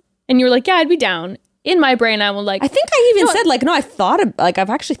yes, and you were like, yeah, I'd be down. In my brain, I was like, I think I even said, like, no, I've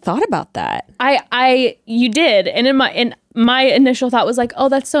actually thought about that. You did. And in my initial thought was like, oh,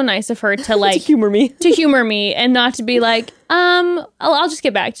 that's so nice of her to like to humor me and not to be like, I'll just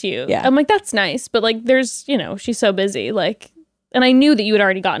get back to you. Yeah. I'm like, that's nice. But like, there's, you know, she's so busy. Like, and I knew that you had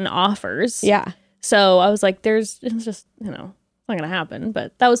already gotten offers. Yeah. So I was like, it's just, you know, it's not going to happen.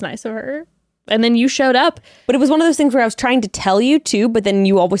 But that was nice of her. And then you showed up. But it was one of those things where I was trying to tell you too, but then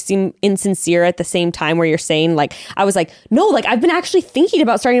you always seem insincere at the same time, where you're saying, like, I was like, no, like, I've been actually thinking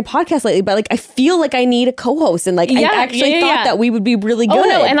about starting a podcast lately, but like, I feel like I need a co-host. And like, I actually thought that we would be really good. Oh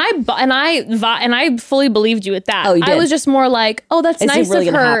no, and I fully believed you at that. Oh, you did? I was just more like, oh, that's nice really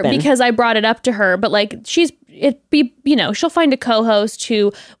of her because I brought it up to her. But like, you know, she'll find a co-host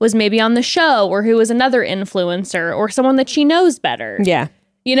who was maybe on the show or who was another influencer or someone that she knows better. Yeah.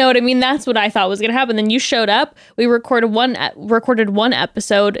 You know what I mean? That's what I thought was going to happen. Then you showed up. We recorded one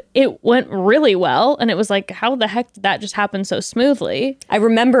episode. It went really well. And it was like, how the heck did that just happen so smoothly? I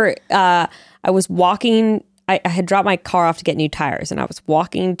remember I was walking. I had dropped my car off to get new tires, and I was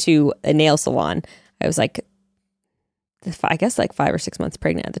walking to a nail salon. I was like, I guess like 5 or 6 months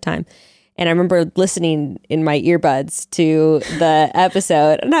pregnant at the time. And I remember listening in my earbuds to the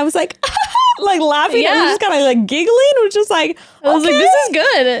episode, and I was like, like laughing. Yeah. I was just kind of like giggling. It was just like, I was like, this is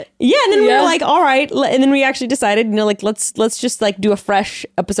good. Yeah. And then we were like, all right. And then we actually decided, you know, like, let's just like do a fresh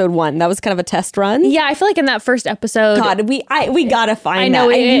episode 1. That was kind of a test run. Yeah. I feel like in that first episode. God, we gotta find I know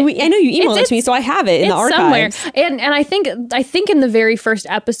that. it, I know you emailed it to me, so I have it in the archives. Somewhere. And I think in the very first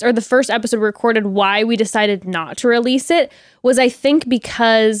episode, or the first episode we recorded, why we decided not to release it was, I think,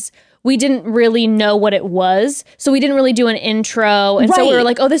 because we didn't really know what it was. So we didn't really do an intro. And so we were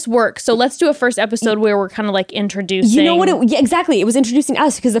like, oh, this works. So let's do a first episode where we're kind of like introducing. You know what? Yeah, exactly. It was introducing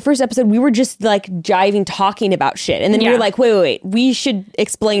us, because the first episode we were just like jiving, talking about shit. And then we were like, wait. We should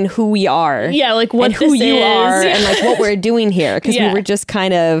explain who we are. Yeah, like what and who this you is. are and like what we're doing here. Because we were just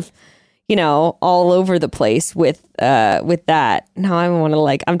kind of, you know, all over the place with that. Now I want to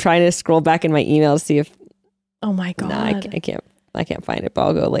like, I'm trying to scroll back in my email to see if. Oh my God. No, I can't find it, but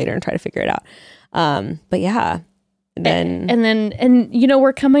I'll go later and try to figure it out. But yeah, and you know,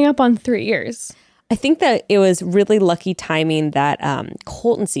 we're coming up on 3 years. I think that it was really lucky timing that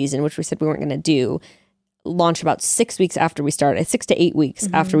Colton season, which we said we weren't going to do, launched about 6 weeks after we started, 6 to 8 weeks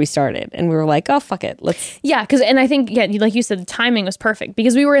after we started. And we were like, oh, fuck it. Yeah, and I think, like you said, the timing was perfect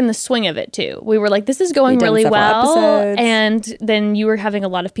because we were in the swing of it too. We were like, this is going really well. Episodes. And then you were having a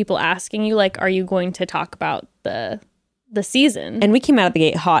lot of people asking you, like, are you going to talk about the season? And we came out of the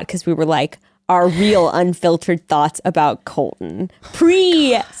gate hot because we were like, our real unfiltered thoughts about Colton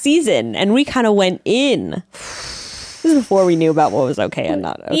pre-season. And we kind of went in. This is before we knew about what was okay and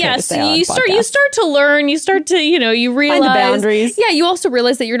not okay. Yeah, to say so on you start to learn, you start to, you know, you realize. Find the boundaries. Yeah, you also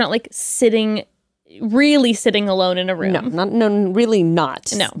realize that you're not like really sitting alone in a room. No, really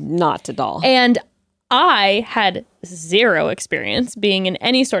not. No. Not at all. And I had zero experience being in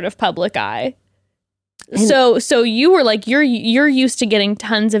any sort of public eye. So you were like, you're used to getting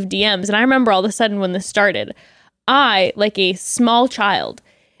tons of DMs. And I remember all of a sudden when this started, I, like a small child,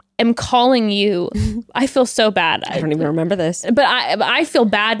 am calling you. I feel so bad. I don't even remember this. But I feel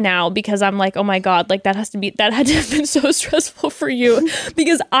bad now because I'm like, oh my God, like that had to have been so stressful for you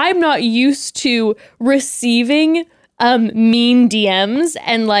because I'm not used to receiving mean DMs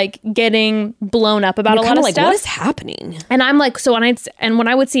and like getting blown up about a lot of like, stuff. what is happening? And I'm like, so when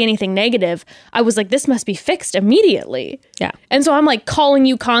I would see anything negative, I was like, this must be fixed immediately. Yeah. And so I'm like calling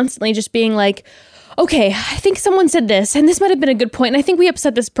you constantly, just being like, okay, I think someone said this, and this might have been a good point, and I think we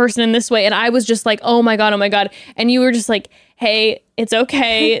upset this person in this way. And I was just like, oh my God. And you were just like, hey, it's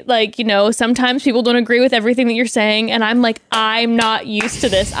okay. Like, you know, sometimes people don't agree with everything that you're saying. And I'm like, I'm not used to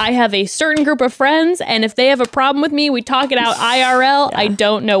this. I have a certain group of friends, and if they have a problem with me, we talk it out IRL. Yeah. I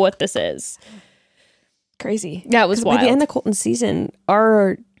don't know what this is. Crazy. That was wild. By the end of Colton's season,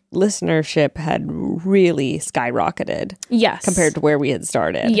 our listenership had really skyrocketed. Yes. Compared to where we had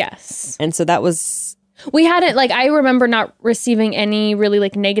started. Yes. And so that was... We hadn't, like, I remember not receiving any really,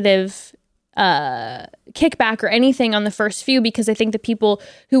 like, negative kickback or anything on the first few because I think the people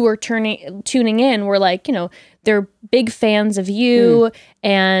who were tuning in were like, you know, they're big fans of you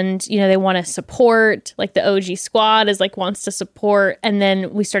and, you know, they want to support, like the OG squad is like wants to support. And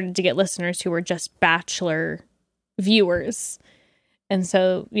then we started to get listeners who were just Bachelor viewers. And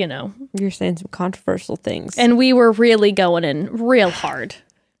so, you know. You're saying some controversial things. And we were really going in real hard.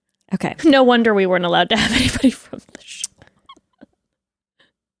 Okay. No wonder we weren't allowed to have anybody from the show.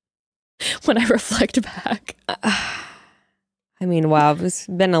 When I reflect back. I mean, wow, it's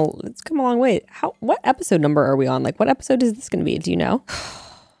come a long way. What episode number are we on? Like, what episode is this going to be? Do you know? Let's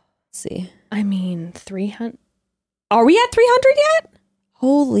see. I mean, 300. Are we at 300 yet?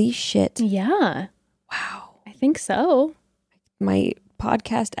 Holy shit. Yeah. Wow. I think so. My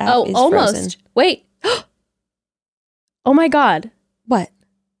podcast app is almost. Frozen. Wait. Oh my God. What?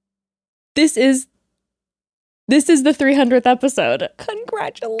 This is the 300th episode.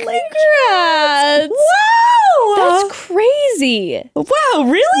 Congratulations. Congrats. Wow. That's crazy. Wow,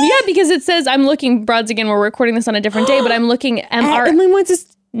 really? Yeah, because it says, I'm looking, Broads, again, we're recording this on a different day, but I'm looking MR Emily wants us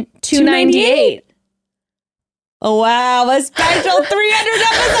 298. Oh, wow. A special 300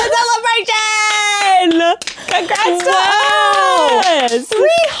 episode celebration. Congrats to us.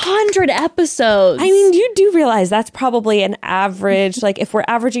 300 episodes. I mean, you do realize that's probably an average, like if we're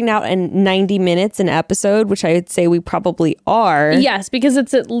averaging out in 90 minutes an episode, which I would say we probably are. Yes, because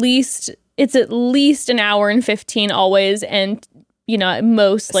it's at least an hour and 15 always. And, you know, at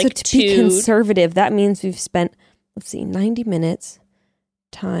most like so to be conservative, that means we've spent, 90 minutes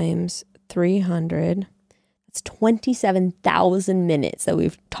times 300. It's 27,000 minutes that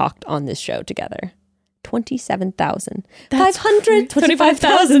we've talked on this show together. 27,000.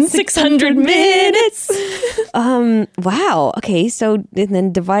 25,600 minutes. Wow. Okay. So and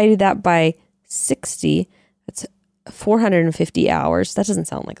then divide that by 60. That's 450 hours. That doesn't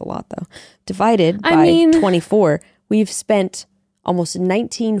sound like a lot though. Divided by 24. We've spent almost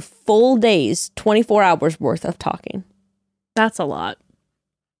 19 full days, 24 hours worth of talking. That's a lot.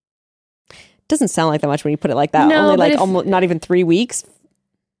 Doesn't sound like that much when you put it like that. No, only like almost not even 3 weeks.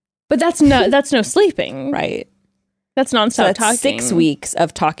 But that's no sleeping. Right. That's nonstop so that's talking. 6 weeks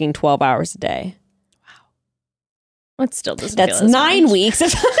of talking 12 hours a day. Wow. That still doesn't That's feel as 9 much. weeks.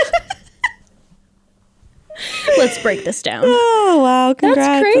 Let's break this down. Oh, wow. Congrats.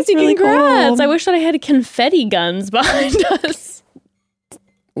 That's crazy. That's really Congrats. cool. I wish that I had confetti guns behind us.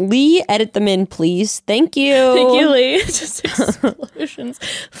 Lee, edit them in, please. Thank you. Thank you, Lee. Just explosions.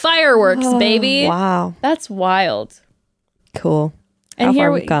 Fireworks, baby. Wow. That's wild. Cool. And How here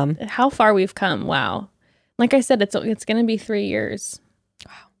far we've come. How far we've come. Wow. Like I said, it's going to be 3 years.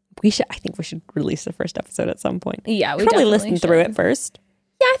 I think we should release the first episode at some point. Yeah, we probably definitely listen through should. it first.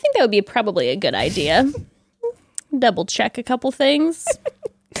 Yeah, I think that would be probably a good idea. Double check a couple things.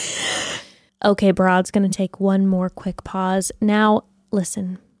 Okay, Broad's going to take one more quick pause. Now,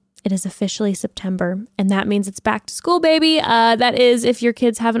 listen, it is officially September, and that means it's back to school, baby. That is if your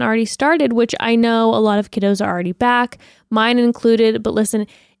kids haven't already started, which I know a lot of kiddos are already back, mine included. But listen,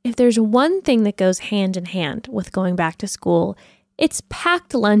 if there's one thing that goes hand in hand with going back to school, it's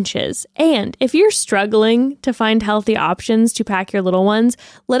packed lunches. And if you're struggling to find healthy options to pack your little ones,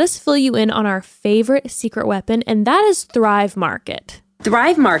 let us fill you in on our favorite secret weapon, and that is Thrive Market.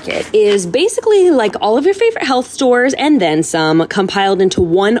 Thrive Market is basically like all of your favorite health stores and then some, compiled into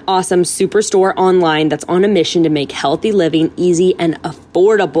one awesome superstore online that's on a mission to make healthy living easy and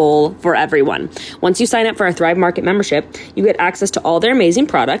affordable for everyone. Once you sign up for a Thrive Market membership, you get access to all their amazing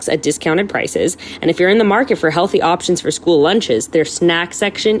products at discounted prices. And if you're in the market for healthy options for school lunches, their snack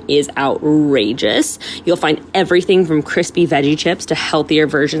section is outrageous. You'll find everything from crispy veggie chips to healthier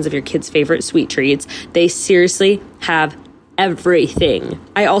versions of your kids' favorite sweet treats. They seriously have everything.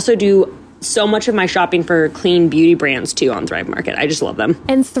 I also do so much of my shopping for clean beauty brands too on Thrive Market. I just love them.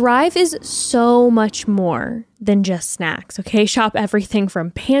 And Thrive is so much more than just snacks, okay? Shop everything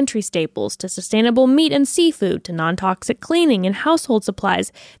from pantry staples to sustainable meat and seafood to non-toxic cleaning and household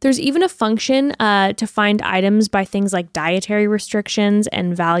supplies. There's even a function to find items by things like dietary restrictions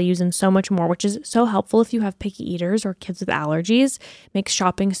and values and so much more, which is so helpful if you have picky eaters or kids with allergies. Makes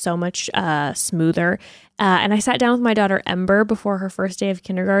shopping so much smoother. And I sat down with my daughter Ember before her first day of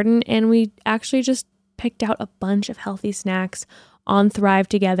kindergarten, and we actually just picked out a bunch of healthy snacks on Thrive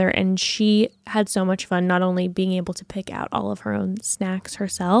together, and she had so much fun not only being able to pick out all of her own snacks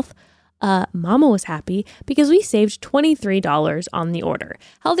herself. Mama was happy because we saved $23 on the order.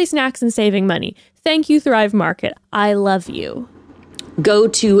 Healthy snacks and saving money. Thank you, Thrive Market. I love you. Go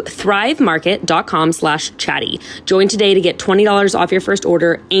to thrivemarket.com/chatty. Join today to get $20 off your first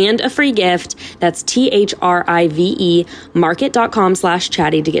order and a free gift. That's THRIVE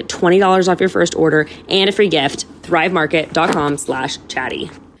market.com/chatty to get $20 off your first order and a free gift. thrivemarket.com/chatty.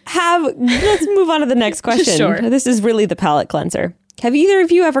 Let's move on to the next question. Sure. This is really the palate cleanser. Have either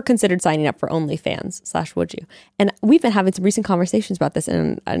of you ever considered signing up for OnlyFans / would you? And we've been having some recent conversations about this,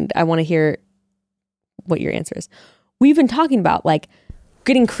 and I want to hear what your answer is. We've been talking about like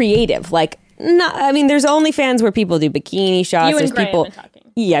getting creative. Like, there's OnlyFans where people do bikini shots. You and There's Graham people. been talking.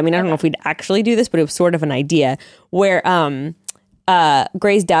 Yeah, I don't know if we'd actually do this, but it was sort of an idea where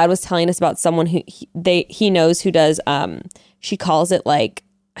Gray's dad was telling us about someone who he knows who does. She calls it like,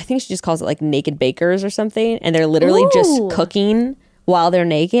 I think she just calls it like naked bakers or something, and they're literally just cooking while they're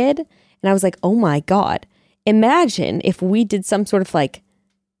naked. And I was like, oh my God, imagine if we did some sort of like,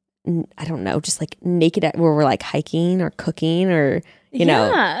 I don't know, just like naked where we're like hiking or cooking or, you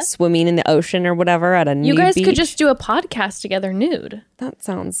know, swimming in the ocean or whatever at a nude You guys beach. could just do a podcast together nude. That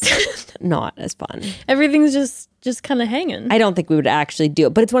sounds not as fun. Everything's just kind of hanging. I don't think we would actually do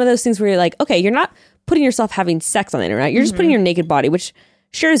it, but it's one of those things where you're like, okay, you're not putting yourself having sex on the internet. You're just putting your naked body, which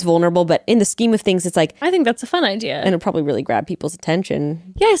sure is vulnerable, but in the scheme of things, it's like, I think that's a fun idea. and it'll probably really grab people's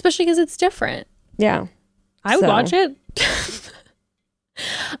attention. Yeah, especially because it's different. Yeah. I would watch it.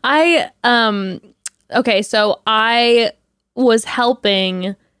 Okay, so I was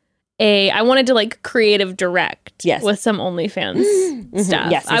helping I wanted to like creative direct with some OnlyFans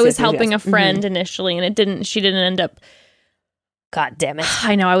stuff. Yes, I was helping a friend initially, and she didn't end up. God damn it.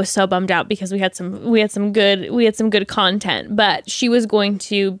 I know, I was so bummed out because we had some good content, but she was going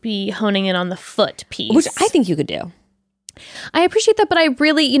to be honing in on the foot piece, Which I think you could do. I appreciate that, but I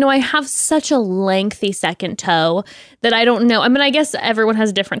really, I have such a lengthy second toe that I don't know. I mean, I guess everyone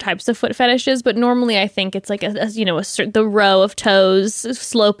has different types of foot fetishes, but normally I think it's like the row of toes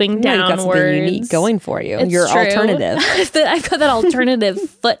sloping downwards. You've got something unique going for you. It's Your true. alternative. I've got that alternative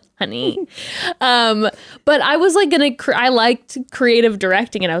foot, honey. But I was like I liked creative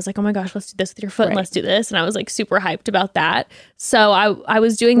directing, and I was like, oh my gosh, let's do this with your foot, and let's do this, and I was like super hyped about that. So I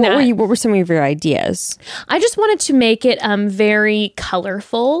was doing that. What were some of your ideas? I just wanted to make it very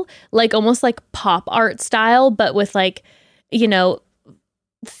colorful, like almost like pop art style, but with like,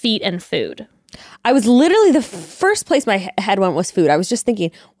 feet and food. I was literally, the first place my head went was food. I was just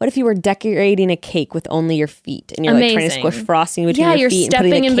thinking, what if you were decorating a cake with only your feet, and you're like trying to squish frosting between your feet and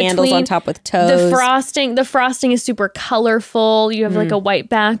putting the candles on top with toes. The frosting is super colorful. You have like a white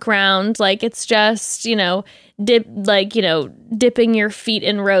background. Like it's just, dipping your feet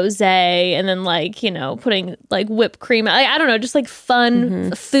in rosé, and then putting like whipped cream. I don't know, just like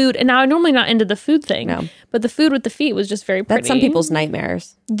fun food. And now I'm normally not into the food thing, but the food with the feet was just very pretty. That's some people's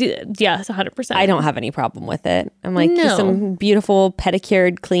nightmares. Yes, 100%. I don't have any problem with it. I'm like, just some beautiful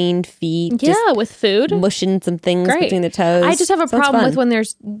pedicured, cleaned feet. Yeah, with food, mushing some things between the toes. I just have a problem with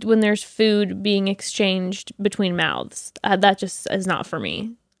when there's food being exchanged between mouths. That just is not for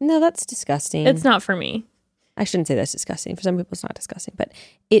me. No, that's disgusting. It's not for me. I shouldn't say that's disgusting. For some people, it's not disgusting, but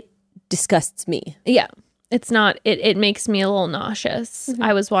it disgusts me. Yeah, it's not. It makes me a little nauseous.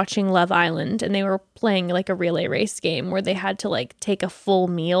 I was watching Love Island, and they were playing like a relay race game where they had to like take a full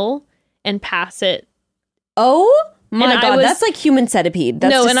meal and pass it. Oh my God, that's like human centipede.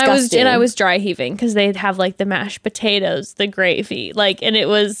 That's disgusting. and I was dry heaving because they'd have like the mashed potatoes, the gravy, and it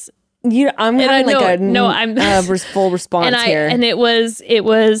was I'm And having I like a know- no, I'm- full response here. and it was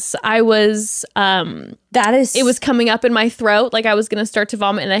That is, it was coming up in my throat, like I was gonna start to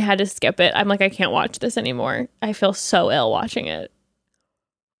vomit, and I had to skip it. I'm like, I can't watch this anymore. I feel so ill watching it.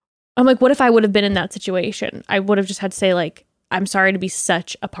 I'm like, what if I would have been in that situation? I would have just had to say like, I'm sorry to be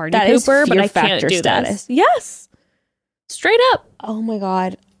such a party That is pooper, but fear I can't factor do status. this. Yes, straight up. Oh my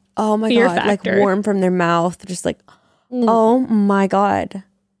God. Oh my Fear God. factor. Like warm from their mouth. Just like, oh my God.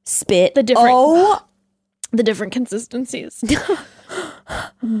 Spit. The different- Oh. The different consistencies.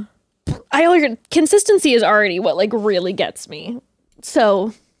 Consistency is already what like really gets me.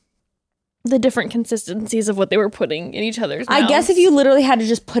 So the different consistencies of what they were putting in each other's mouths. I guess if you literally had to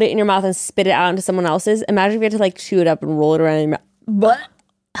just put it in your mouth and spit it out into someone else's, imagine if you had to like chew it up and roll it around in your mouth. But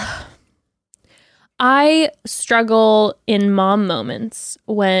I struggle in mom moments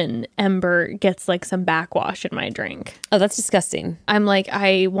when Ember gets like some backwash in my drink. Oh, that's disgusting. I'm like,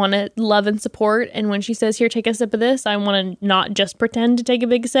 I want to love and support. And when she says, here, take a sip of this, I want to not just pretend to take a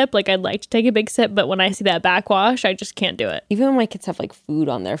big sip. Like, I'd like to take a big sip. But when I see that backwash, I just can't do it. Even when my kids have like food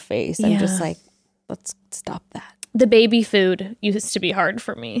on their face, I'm just Yeah. like, let's stop that. The baby food used to be hard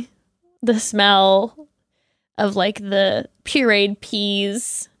for me. The smell of like the pureed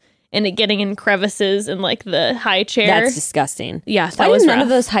peas and it getting in crevices and like the high chair. That's disgusting. Yeah, Why that was do none rough. of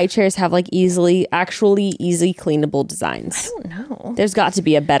those high chairs have like easily cleanable designs? I don't know. There's got to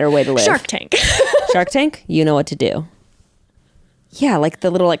be a better way to live. Shark Tank. Shark Tank, you know what to do. Yeah, like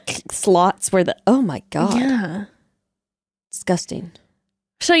the little like slots where the my God. Yeah. Disgusting.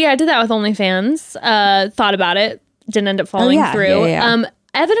 So yeah, I did that with OnlyFans. Thought about it. Didn't end up following yeah, through. yeah.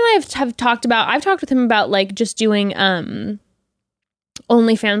 Evan and I have talked about, I've talked with him about like just doing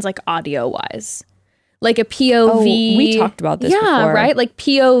OnlyFans like audio wise. Like a POV. Oh, we talked about this before. Right? Like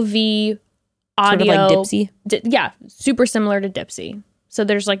POV audio. Sort of like Dipsy. Yeah, super similar to Dipsy. So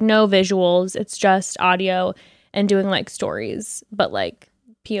there's like no visuals. It's just audio and doing like stories, but like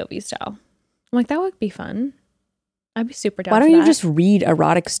POV style. I'm like, that would be fun. I'd be super down Why for don't you that. just read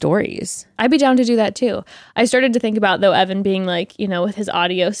erotic stories? I'd be down to do that too. I started to think about though Evan being like, you know, with his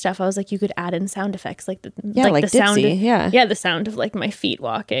audio stuff, I was like, you could add in sound effects like the like the sound Dipsy, yeah. the sound of like my feet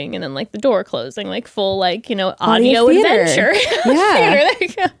walking and then like the door closing, like full like, you know, audio theater. adventure. Yeah. Theater, there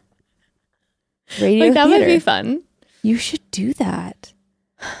you go. Radio Like that theater. would be fun. You should do that.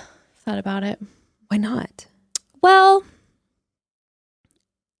 Thought about it. Why not? Well,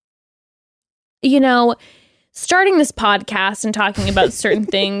 you know, starting this podcast and talking about certain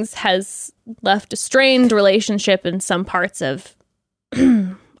things has left a strained relationship in some parts of,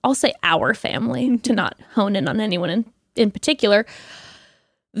 I'll say our family, to not hone in on anyone in particular,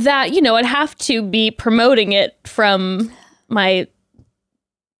 that, you know, I'd have to be promoting it from my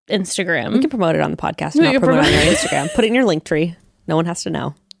Instagram. We can promote it on the podcast. We Not can promote it on promote- your Instagram. Put it in your link tree. No one has to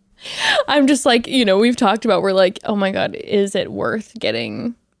know. I'm just like, you know, we've talked about, we're like, oh my God, is it worth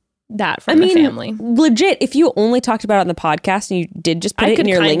getting that from the family? Legit, if you only talked about it on the podcast and you did just put it in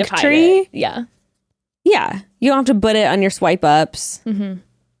your kind link of hide tree, it. Yeah. yeah, you don't have to put it on your swipe ups.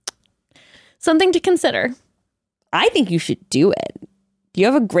 Something to consider. I think you should do it. You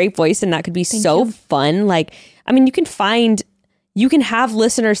have a great voice and that could be so you. fun. Like, I mean, you can have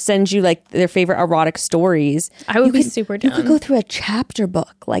listeners send you like their favorite erotic stories. I would You be could- super You could down. go through a chapter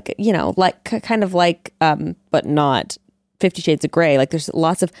book, like, you know, like kind of like, but not 50 Shades of Grey. Like there's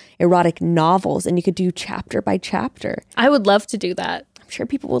lots of erotic novels and you could do chapter by chapter. I would love to do that. I'm sure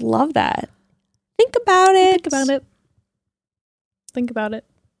people would love that. Think about it. Think about it. Think about it.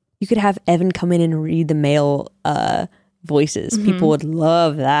 You could have Evan come in and read the male voices. People would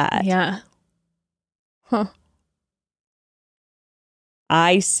love that. Yeah. Huh.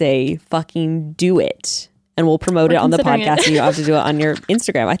 I say fucking do it. And we'll promote We're it on the considering podcast it. and you don't have to do it on your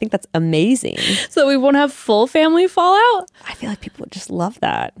Instagram. I think that's amazing. So we won't have full family fallout? I feel like people would just love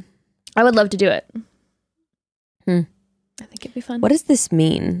that. I would love to do it. Hmm. I think it'd be fun. What does this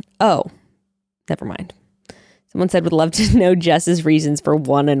mean? Oh, never mind. Someone said would love to know Jess's reasons for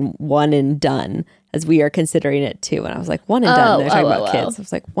one and done, as we are considering it too. And I was like, one and done. They're talking about kids. I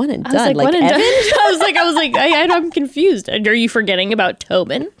was like, one and I was done. like, Like, when and Evan? done. I was like, I'm confused. Are you forgetting about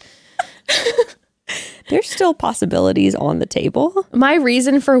Tobin? There's still possibilities on the table. My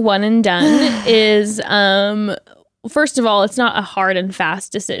reason for one and done is, first of all, it's not a hard and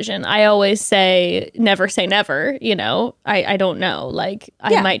fast decision. I always say never, you know. I don't know. Like,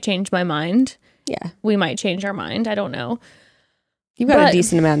 I Yeah. might change my mind. Yeah. We might change our mind. I don't know. You've got But- a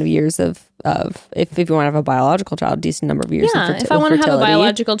decent amount of years of if you want to have a biological child, decent number of years. Yeah, of if I want to have a fertility.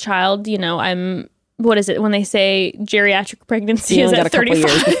 biological child, you know, I'm what is it when they say geriatric pregnancy You is only got at a couple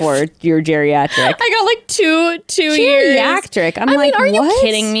 35? years before you're geriatric. I got like two years. Geriatric. I'm I like, mean, are you what?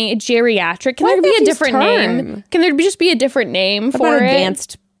 kidding me? Geriatric. Can Why there be not a use different term? name? Can there just be a different name What for about it?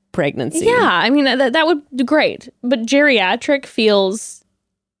 advanced pregnancy? Yeah, I mean that would be great, but geriatric feels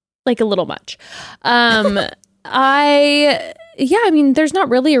like a little much. I mean, there's not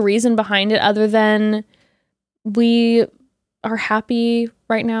really a reason behind it other than we are happy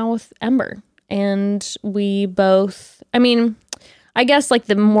right now with Ember, and we both. I mean, I guess like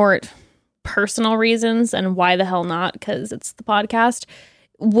the more personal reasons and why the hell not, because it's the podcast,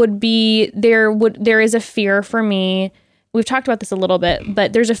 would be there is a fear for me. We've talked about this a little bit,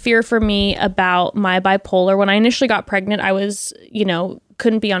 but there's a fear for me about my bipolar. When I initially got pregnant, I was,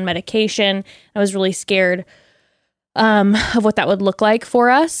 couldn't be on medication. I was really scared of what that would look like for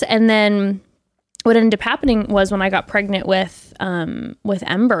us. And then what ended up happening was when I got pregnant with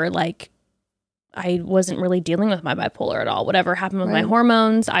Ember, like I wasn't really dealing with my bipolar at all. Whatever happened with my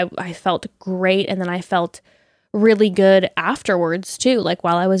hormones, I felt great. And then I felt really good afterwards too, like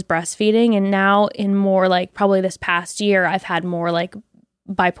while I was breastfeeding. And now in more like probably this past year, I've had more like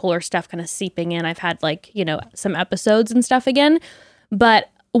bipolar stuff kind of seeping in. I've had like, some episodes and stuff again. But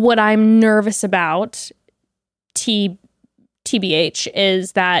what I'm nervous about, TBH,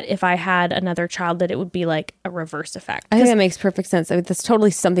 is that if I had another child, that it would be like a reverse effect. I think that makes perfect sense. I mean, that's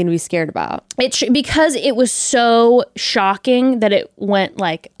totally something to be scared about. Because it was so shocking that it went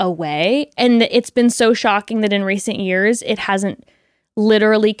like away, and it's been so shocking that in recent years it hasn't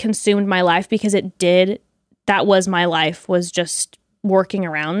literally consumed my life, because it did. That was my life, was just working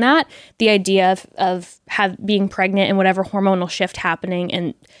around that. The idea of being pregnant and whatever hormonal shift happening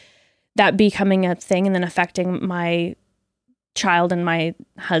and that becoming a thing and then affecting my child and my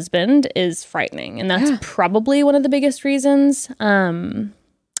husband is frightening. And that's probably one of the biggest reasons.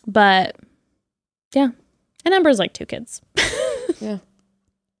 But yeah. And Ember's like 2 kids. Yeah.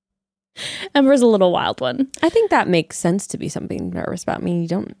 Ember's a little wild one. I think that makes sense to be something nervous about. I mean, you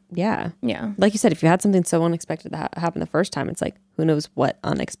don't, Yeah. like you said, if you had something so unexpected that happened the first time, it's like, who knows what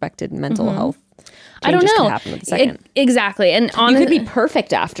unexpected mental health I don't changes know. could happen with the second. Exactly. And You could be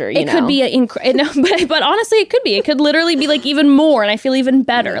perfect after, it could be but honestly it could be. It could literally be like even more, and I feel even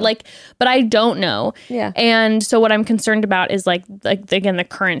better. Like, but I don't know. Yeah. And so what I'm concerned about is like again, the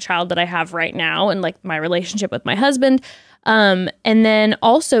current child that I have right now, and like my relationship with my husband. And then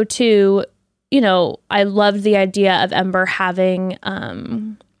also too, I loved the idea of Ember having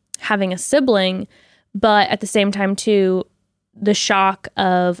a sibling, but at the same time too, the shock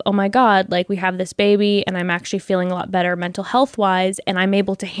of, oh my God, like we have this baby and I'm actually feeling a lot better mental health wise, and I'm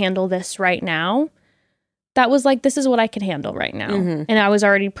able to handle this right now. That was like, this is what I can handle right now. Mm-hmm. And I was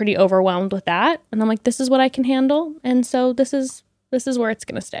already pretty overwhelmed with that. And I'm like, this is what I can handle. And so this is where it's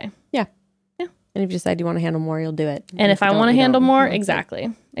going to stay. Yeah. And if you decide you want to handle more, you'll do it. And if you I don't, want to you handle don't. more, That's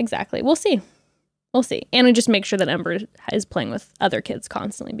it. exactly. We'll see. And we just make sure that Ember is playing with other kids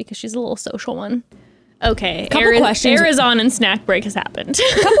constantly, because she's a little social one. Okay. Couple questions. Air is on and snack break has happened.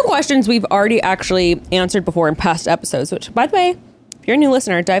 A couple questions we've already actually answered before in past episodes, which, by the way, if you're a new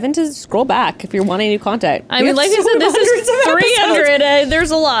listener, dive into scroll back if you're wanting new content. I mean, like I said, this is 300. There's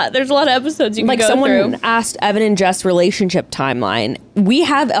a lot. There's a lot of episodes you can go someone through. asked Evan and Jess relationship timeline. We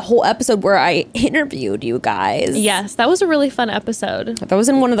have a whole episode where I interviewed you guys. Yes, that was a really fun episode. That was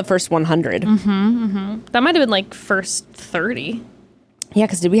in one of the first 100. That might have been like first 30. Yeah,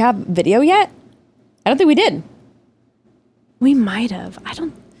 because did we have video yet? I don't think we did. We might have.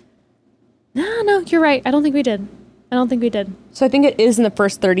 No, you're right. I don't think we did. So I think it is in the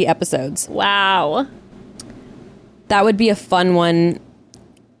first 30 episodes. Wow. That would be a fun one.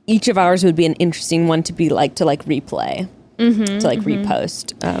 Each of ours would be an interesting one to replay. To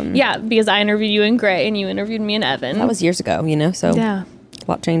repost. Yeah, because I interviewed you and Gray and you interviewed me and Evan. That was years ago, so yeah.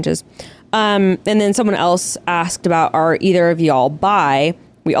 a lot changes. And then someone else asked about, are either of y'all bi?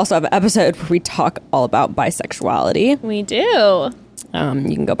 We also have an episode where we talk all about bisexuality. We do.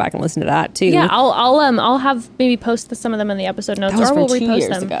 You can go back and listen to that too. Yeah, I'll have maybe post some of them in the episode notes, That was or we'll from 2 repost years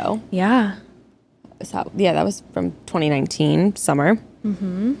them. ago. Yeah. That was from 2019 summer.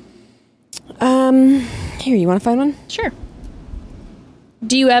 Mm-hmm. Here, you want to find one? Sure.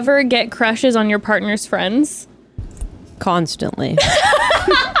 Do you ever get crushes on your partner's friends? Constantly.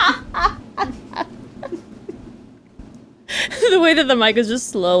 The way that the mic is just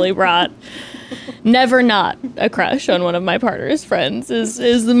slowly brought. Never not a crush on one of my partner's friends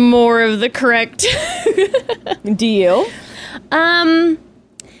is more of the correct. Do you?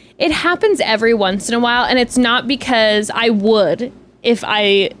 It happens every once in a while, and it's not because I would if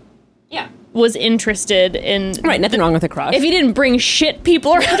I was interested in Right, nothing wrong with a crush. if he didn't bring shit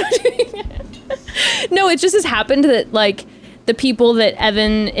people around. No, it just has happened that like the people that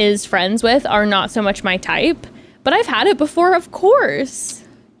Evan is friends with are not so much my type. But I've had it before, of course.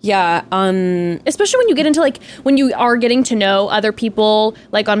 Yeah. Especially when you get into like when you are getting to know other people,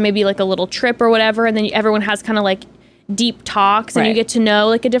 like on maybe like a little trip or whatever, and then everyone has kind of like deep talks, and you get to know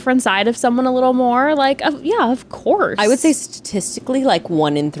like a different side of someone a little more. Like, yeah, of course. I would say statistically, like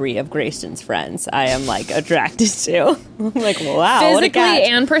 1 in 3 of Grayston's friends, I am like attracted to. I'm like, wow, physically what a catch.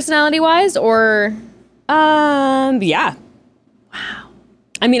 and personality wise, or yeah. wow.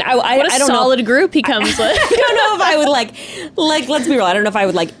 I mean, I What a don't know. solid group he comes with. I don't know if I would like, let's be real. I don't know if I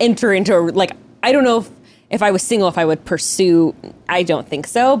would like enter into like, I don't know if I was single, if I would pursue, I don't think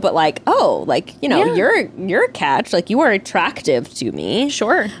so. But like, oh, like, you know, Yeah. you're a catch. Like, you are attractive to me.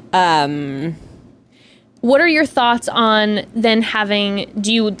 Sure. What are your thoughts on then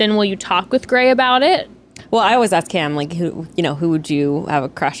will you talk with Gray about it? Well, I always ask Cam, like, who would you have a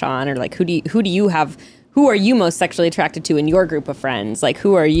crush on? Or like, who are you most sexually attracted to in your group of friends? Like,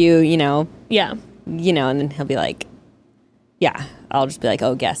 who are you, Yeah. and then he'll be like, yeah, I'll just be like,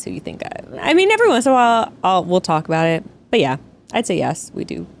 oh, guess who you think I mean, every once in a while we'll talk about it. But yeah, I'd say yes, we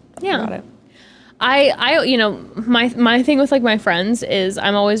do talk about it. I my thing with like my friends is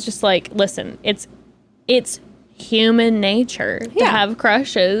I'm always just like, listen, it's human nature to have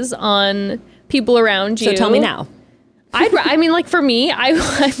crushes on people around you. So tell me now. I mean, like for me, I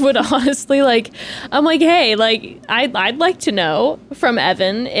would honestly like, I'm like, hey, like I'd like to know from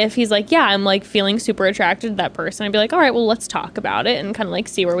Evan if he's like, yeah, I'm like feeling super attracted to that person. I'd be like, all right, well, let's talk about it and kind of like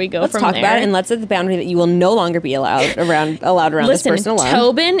see where we go Let's from talk there. about it, and let's set the boundary that you will no longer be allowed around Listen, this person alone.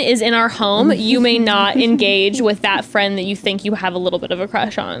 Tobin is in our home. You may not engage with that friend that you think you have a little bit of a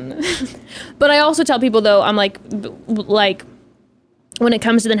crush on. But I also tell people though, I'm like when it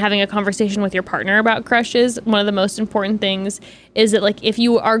comes to then having a conversation with your partner about crushes, one of the most important things is that like if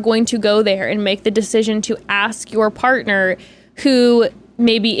you are going to go there and make the decision to ask your partner who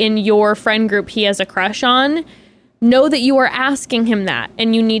maybe in your friend group he has a crush on, know that you are asking him that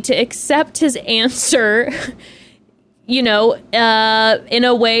and you need to accept his answer, in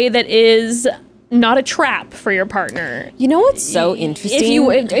a way that is not a trap for your partner. You know what's so interesting?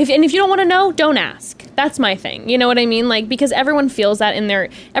 If you don't want to know, don't ask. That's my thing. You know what I mean? Like, because everyone feels that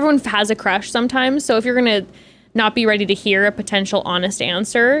everyone has a crush sometimes. So if you're going to not be ready to hear a potential honest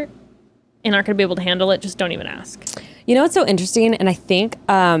answer and aren't going to be able to handle it, just don't even ask. You know what's so interesting? And I think,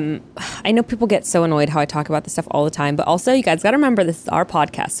 I know people get so annoyed how I talk about this stuff all the time, but also you guys got to remember this is our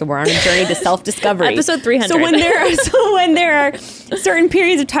podcast, so we're on a journey to self-discovery. Episode 300. So when there are certain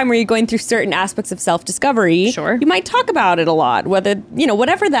periods of time where you're going through certain aspects of self-discovery, Sure. you might talk about it a lot, whether,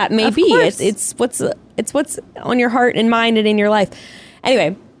 whatever that may Of be. course. It's what's on your heart and mind and in your life.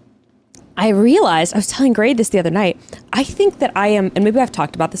 Anyway, I realized, I was telling Gray this the other night, I think that I am, and maybe I've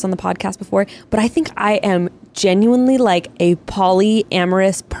talked about this on the podcast before, but I think I am genuinely like a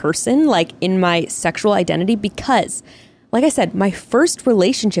polyamorous person, like in my sexual identity, because, like I said, my first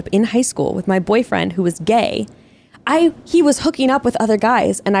relationship in high school with my boyfriend who was gay, he was hooking up with other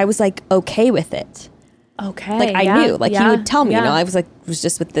guys, and I was like okay with it. Okay. Like I knew, like he would tell me, I was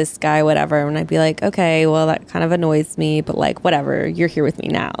just with this guy, whatever. And I'd be like, okay, well that kind of annoys me, but like, whatever, you're here with me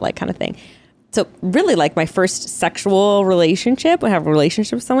now, like kind of thing. So really like my first sexual relationship, when I have a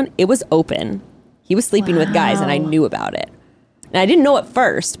relationship with someone, it was open. He was sleeping with guys and I knew about it. And I didn't know at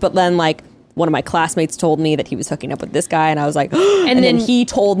first, but then like one of my classmates told me that he was hooking up with this guy and I was like, and then he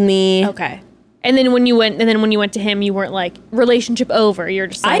told me. Okay. And then when you went to him, you weren't like relationship over. You're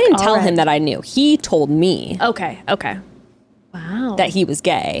just like, I didn't all tell right. him that I knew. He told me. Okay. Wow. That he was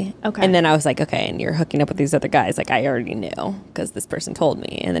gay. Okay. And then I was like, okay, and you're hooking up with these other guys. Like, I already knew because this person told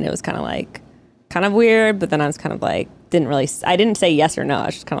me. And then it was kind of weird, but then I was kind of like, I didn't say yes or no. I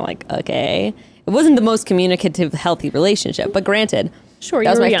was just kind of like, okay. It wasn't the most communicative, healthy relationship, but granted, Sure,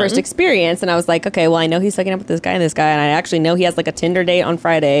 that was you my were first young. experience. And I was like, okay, well, I know he's hooking up with this guy, and I actually know he has like a Tinder date on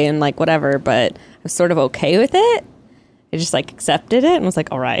Friday and like whatever, but I was sort of okay with it. I just like accepted it and was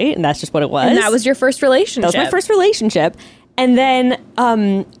like, all right. And that's just what it was. And that was your first relationship. That was my first relationship. And then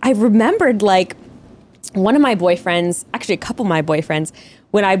I remembered like one of my boyfriends, actually a couple of my boyfriends,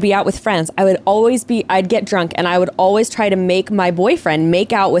 when I'd be out with friends, I'd get drunk and I would always try to make my boyfriend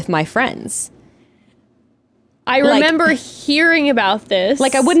make out with my friends. I remember hearing about this.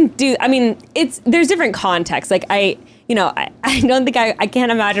 Like I wouldn't do, I mean, there's different contexts. Like I don't think I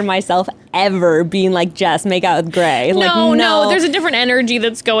can't imagine myself ever being like, Jess, make out with Gray. Like, no, there's a different energy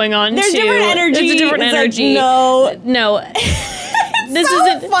that's going on. There's too. different energy. There's a different It's like, energy. no. No. this so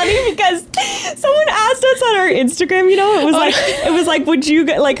isn't funny because someone asked us on our Instagram, it was like, would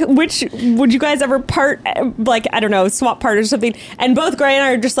you guys ever part, like, I don't know, swap part or something? And both Gray and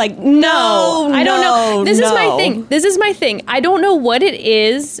I are just like, no, I don't know. This is my thing. no. This is my thing. I don't know what it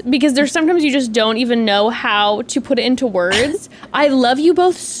is because there's sometimes you just don't even know how to put it into words. I love you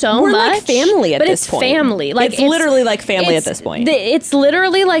both so We're much. like family at but this it's point. family. Like it's literally like family at this point. It's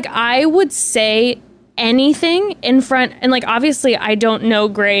literally like I would say anything in front, and like obviously I don't know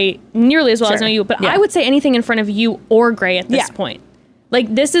Gray nearly as well as I know you, but Yeah. I would say anything in front of you or Gray at this Yeah. point.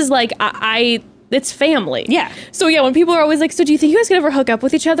 Like this is like it's family. Yeah. So yeah, when people are always like, so do you think you guys could ever hook up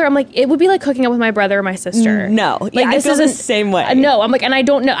with each other? I'm like, it would be like hooking up with my brother or my sister. No. Like Yeah, I this feel the isn't- same way. No, I'm like, and I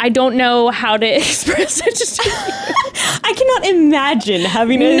don't know how to express it. I cannot imagine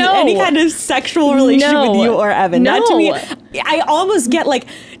having No. any kind of sexual relationship No. with you or Evan. That to me, No. I almost get like,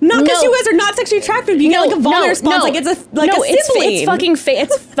 not because No. you guys are not sexually attractive, but you get like a vomit response, like it's a sibling. It's fucking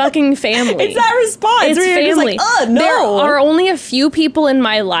family. It's that response. It's where you're family. Just like, no. There are only a few people in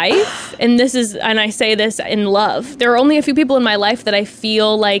my life, and I say this in love. There are only a few people in my life that I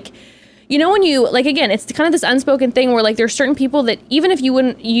feel like, when you like, again, it's kind of this unspoken thing where like there's certain people that even if you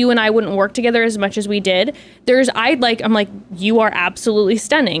and I wouldn't work together as much as we did, I'm like, you are absolutely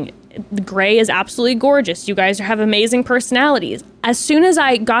stunning. Gray is absolutely gorgeous. You guys have amazing personalities. As soon as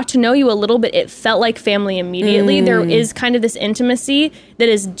I got to know you a little bit, it felt like family immediately. There is kind of this intimacy that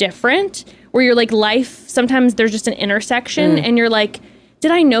is different where you're like life. Sometimes there's just an intersection and you're like,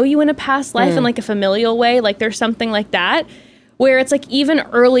 did I know you in a past life in like a familial way? Like there's something like that where it's like even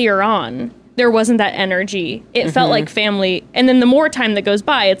earlier on, there wasn't that energy. It felt like family. And then the more time that goes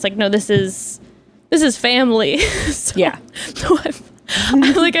by, it's like, no, this is family. So, Yeah. so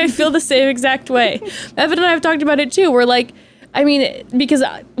I feel the same exact way. Evan and I have talked about it too. We're like, I mean, because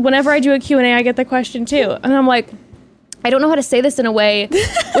whenever I do a Q&A, I get the question too. And I'm like, I don't know how to say this in a way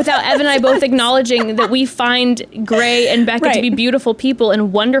without Evan and I both acknowledging that we find Gray and Becca to be beautiful people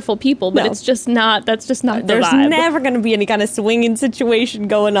and wonderful people, but No. it's just not, that's just not the There's vibe. never going to be any kind of swinging situation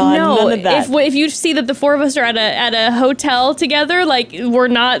going on. None of that. If you see that the four of us are at a hotel together, like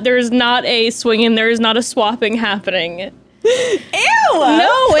there's not a swinging, there is not a swapping happening. Ew!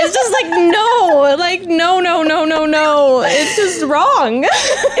 No, it's just like no. It's just wrong.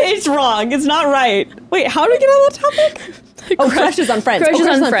 It's wrong. It's not right. Wait, how do we get on that topic? Crushes on friends. Crushes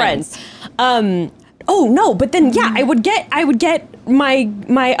on friends. Oh no, but then yeah, I would get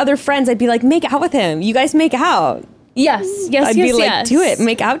my other friends. I'd be like, make out with him. You guys make out. Yes. I'd be like, do it,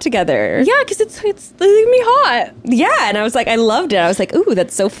 make out together. Yeah, because it's leaving me hot. Yeah, and I was like, I loved it. I was like, ooh,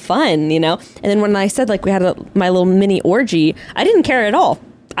 that's so fun, And then when I said like we had my little mini orgy, I didn't care at all.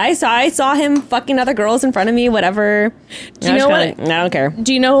 I saw him fucking other girls in front of me, whatever. Do you know what? I don't care.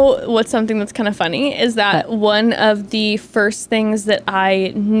 Do you know what's something that's kind of funny is that one of the first things that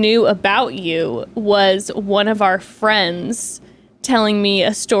I knew about you was one of our friends telling me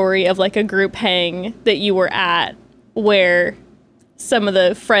a story of like a group hang that you were at where some of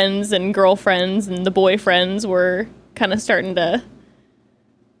the friends and girlfriends and the boyfriends were kind of starting to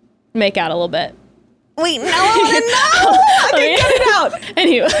make out a little bit. Wait, no, I want to know. Okay, cut it out.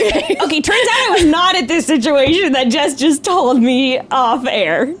 Anyway, Okay, turns out I was not at this situation that Jess just told me off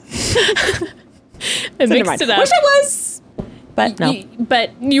air. I Never mixed mind. it up. Wish I was, but no.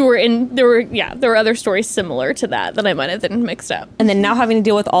 But you were there were other stories similar to that I might have been mixed up. And then now having to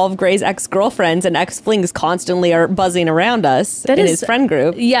deal with all of Gray's ex-girlfriends and ex-flings constantly are buzzing around us in his friend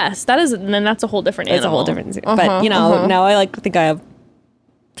group. Yes, and then that's a whole different animal. It's a whole different but now I think I have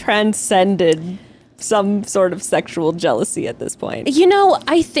transcended some sort of sexual jealousy at this point.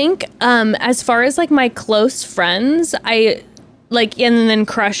 I think as far as like my close friends, I like, and then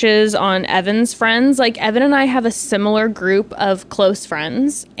crushes on Evan's friends, like Evan and I have a similar group of close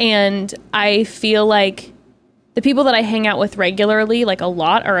friends, and I feel like the people that I hang out with regularly, like a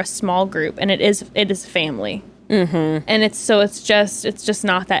lot, are a small group, and it is family. Mm-hmm. And it's just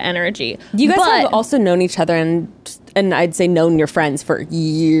not that energy. You guys have also known each other and I'd say known your friends for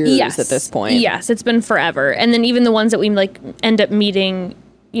years at this point. Yes, it's been forever. And then even the ones that we like end up meeting,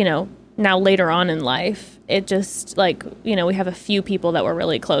 now later on in life, it just like, we have a few people that we're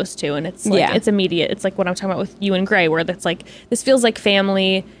really close to, and it's like it's immediate. It's like what I'm talking about with you and Gray, where that's like, this feels like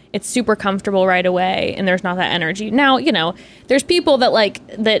family. It's super comfortable right away, and there's not that energy. Now, there's people that like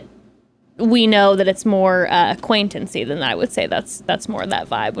that we know that it's more acquaintancy than that. I would say that's more of that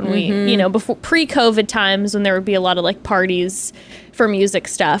vibe when we, before pre-COVID times when there would be a lot of like parties for music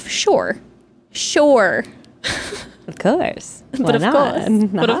stuff. Sure. Of course. But of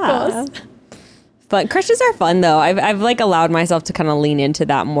course. But crushes are fun though. I've like allowed myself to kind of lean into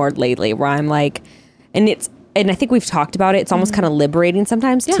that more lately, where I'm like, and and I think we've talked about it. It's almost kind of liberating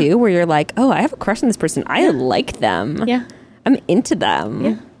sometimes too, where you're like, oh, I have a crush on this person. I like them. Yeah. I'm into them.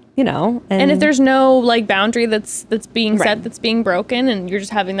 Yeah. You know, and if there's no like boundary that's being set, that's being broken, and you're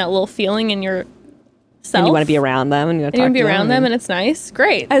just having that little feeling in your self, and you want to be around them, and you want to be around them, and it's nice,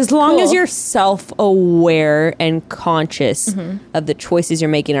 great. As long as you're self-aware and conscious of the choices you're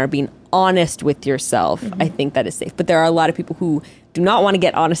making, are being honest with yourself, I think that is safe. But there are a lot of people who do not want to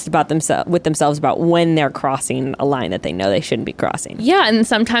get honest about themselves about when they're crossing a line that they know they shouldn't be crossing. Yeah, and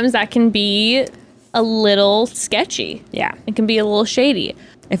sometimes that can be a little sketchy. Yeah, it can be a little shady.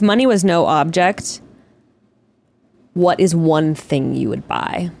 If money was no object, what is one thing you would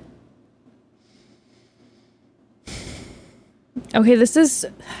buy? Okay,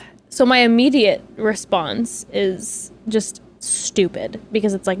 so my immediate response is just stupid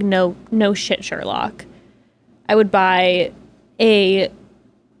because it's like no shit, Sherlock. I would buy a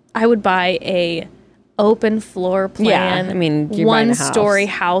open floor plan. Yeah, I mean, you're buying a house. 1-story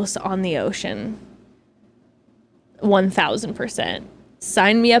house on the ocean. 1000%.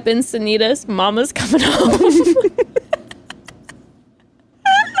 Sign me up, Encinitas. Mama's coming home.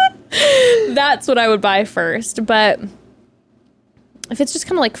 That's what I would buy first. But if it's just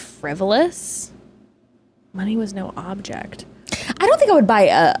kind of like frivolous, money was no object. I don't think I would buy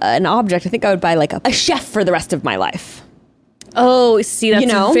an object. I think I would buy like a chef for the rest of my life. Oh, see,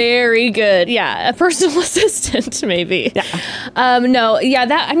 that's very good. Yeah, a personal assistant, maybe. Yeah. No, yeah,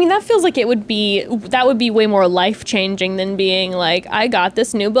 that feels like that would be way more life-changing than being like, I got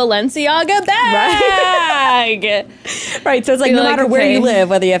this new Balenciaga bag. Right, so it's like no matter where you live,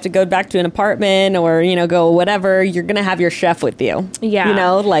 whether you have to go back to an apartment or, go whatever, you're going to have your chef with you.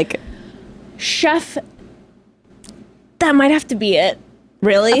 Yeah. Chef, that might have to be it.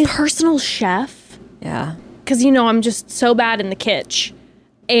 Really? A personal chef. Yeah. Because, I'm just so bad in the kitchen.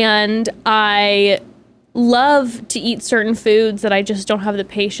 And I love to eat certain foods that I just don't have the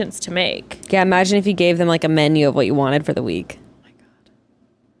patience to make. Yeah, imagine if you gave them like a menu of what you wanted for the week. Oh my God.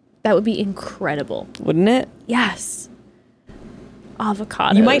 That would be incredible. Wouldn't it? Yes.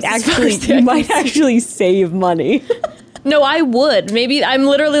 Avocados. You might actually save money. No, I would. Maybe I'm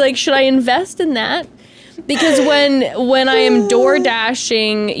literally like, should I invest in that? Because when I am door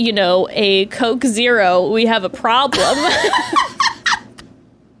dashing, a Coke Zero, we have a problem.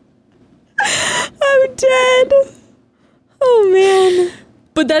 I'm dead. Oh man.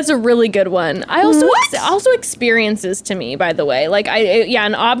 But that's a really good one. I also experiences to me, by the way. Like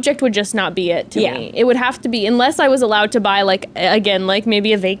an object would just not be it to me. It would have to be, unless I was allowed to buy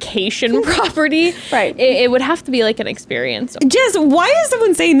maybe a vacation property. Right. It would have to be like an experience. Jess, why is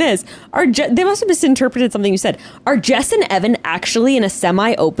someone saying this? They must have misinterpreted something you said. Are Jess and Evan actually in a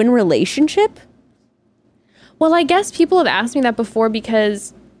semi-open relationship? Well, I guess people have asked me that before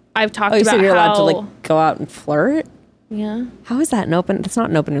because I've talked about how... Oh, you said you're allowed to go out and flirt? Yeah. How is that That's not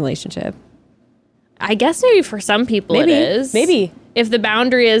an open relationship. I guess maybe for some people it is. Maybe. If the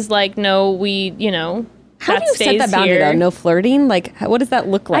boundary is like, no, we, How do you set that boundary though? No flirting? Like, what does that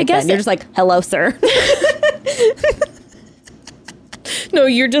look like? I guess you're just like, hello, sir. No,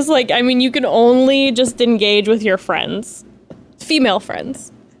 you're just like, you can only just engage with your friends. Female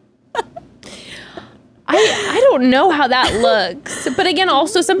friends. I don't know how that looks, but again,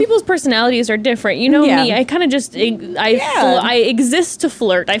 also some people's personalities are different. Me, I kind of just I exist to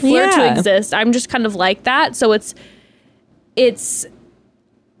flirt. I flirt to exist. I'm just kind of like that. So it's.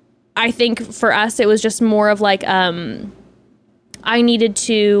 I think for us, it was just more of like I needed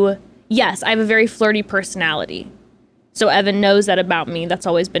to. Yes, I have a very flirty personality, so Evan knows that about me. That's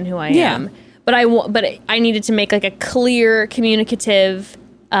always been who I am. But I needed to make like a clear, communicative.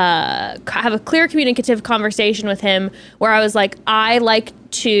 Have a clear communicative conversation with him where I was like, I like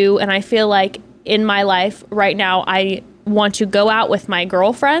to, and I feel like in my life right now, I want to go out with my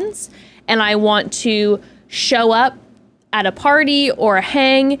girlfriends and I want to show up at a party or a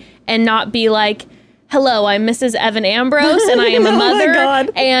hang and not be like, hello, I'm Mrs. Evan Ambrose and I am a mother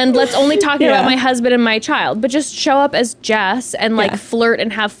and let's only talk about my husband and my child, but just show up as Jess and flirt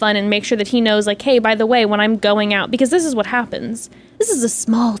and have fun and make sure that he knows like, hey, by the way, when I'm going out, because this is what happens. This is a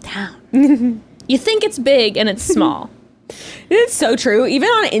small town. You think it's big and it's small. It's so true. Even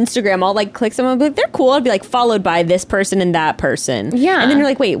on Instagram, I'll click someone, but they're cool. I'd be followed by this person and that person. Yeah. And then you're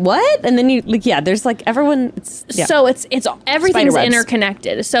like, wait, what? And then you there's everyone. So it's everything's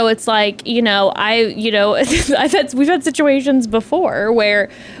interconnected. So it's like, we've had situations before where,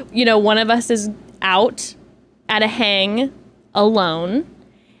 one of us is out at a hang alone.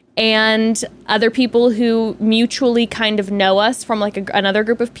 And other people who mutually kind of know us from another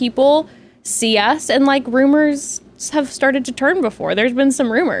group of people see us and rumors have started to turn before. There's been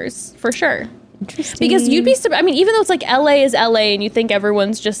some rumors for sure. Because you'd be, I mean, even though it's like LA is LA and you think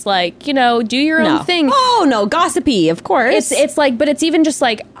everyone's just like, you know, do your own thing. Oh no, gossipy, of course. It's like, but it's even just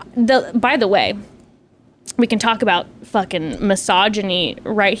like, by the way, we can talk about fucking misogyny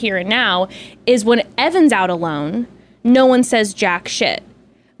right here and now, is when Evan's out alone, no one says jack shit.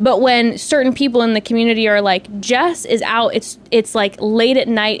 But when certain people in the community are like, Jess is out, it's like late at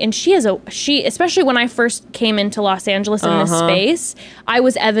night, and she especially when I first came into Los Angeles in this space, I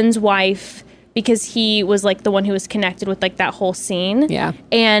was Evan's wife because he was like the one who was connected with like that whole scene. Yeah.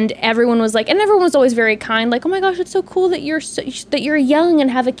 And everyone was always very kind, like, oh my gosh, it's so cool that you're young and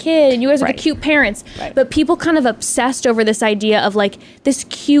have a kid and you guys are the cute parents. Right. But people kind of obsessed over this idea of like this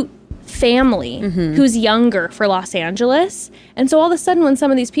cute family who's younger for Los Angeles. And so all of a sudden when some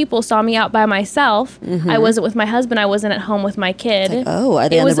of these people saw me out by myself, I wasn't with my husband, I wasn't at home with my kid. Like, oh, are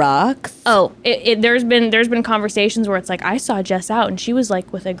they on the rocks? Oh, there's been conversations where it's like, I saw Jess out and she was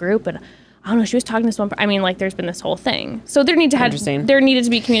like with a group and I don't know, she was talking to someone. I mean, like, there's been this whole thing. So there needed to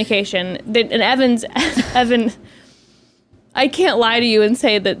be communication. And Evan, I can't lie to you and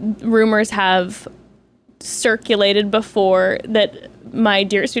say that rumors have circulated before that my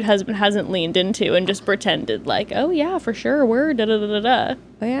dear sweet husband hasn't leaned into and just pretended like, oh yeah, for sure, we're da-da-da-da-da.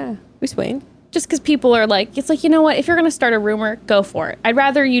 Oh yeah, we swing. Just because people are like, it's like, you know what, if you're going to start a rumor, go for it. I'd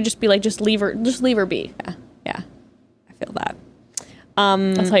rather you just be like, just leave her be. Yeah, I feel that.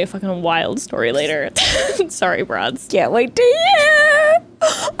 I'll tell you a fucking wild story later. Sorry, broads. Can't wait to hear.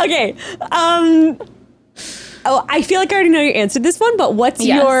 Okay. Oh, I feel like I already know your answer to this one, but what's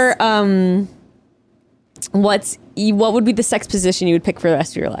your what would be the sex position you would pick for the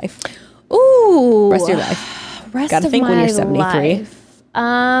rest of your life? Ooh, rest of your life. Gotta think when you're 73.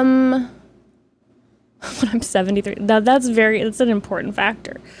 When I'm 73, that's an important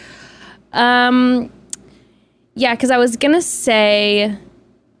factor. Yeah, because I was gonna say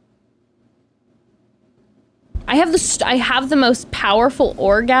I have the most powerful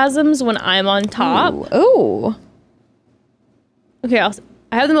orgasms when I'm on top. Ooh. Okay, I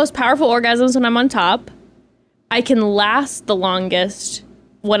have the most powerful orgasms when I'm on top. I can last the longest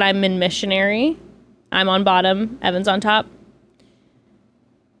when I'm in missionary. I'm on bottom, Evan's on top.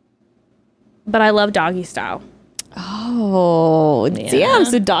 But I love doggy style. Oh, damn.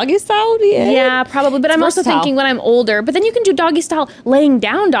 So doggy style would be it? Yeah, probably. But I'm also thinking when I'm older. But then you can do doggy style. Laying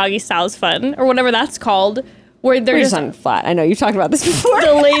down doggy style is fun. Or whatever that's called. Where they're just on flat. I know, you talked about this before.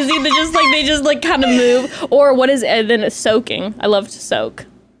 The lazy, they just kind of move. Or what is then it's soaking. I love to soak.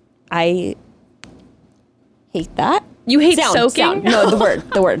 I hate that. You hate soaking? No, the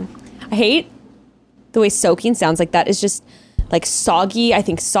word. I hate the way soaking sounds like that. Is just like soggy. I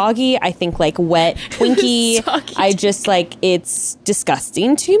think like wet, twinky. I just like, it's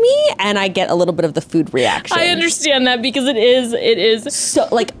disgusting to me, and I get a little bit of the food reaction. I understand that because it is so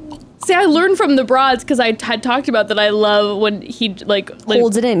like. See, I learned from the broads because I had talked about that. I love when he like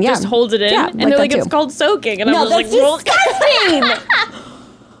holds it in, just holds it in, and they're like, it's called soaking, and no, I was disgusting.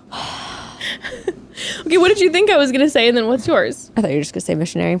 Okay, what did you think I was gonna say, and then what's yours? I thought you were just gonna say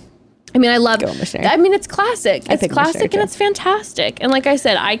missionary. I mean, I love missionary. I mean, it's classic. It's classic and it's fantastic. And like I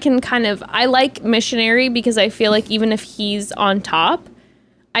said, I like missionary because I feel like even if he's on top,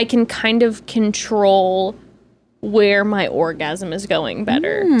 I can kind of control where my orgasm is going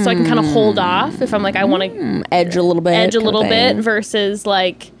better. So I can kind of hold off if I'm like, I want to edge a little bit versus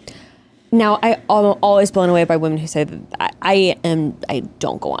like. Now, I'm always blown away by women who say that I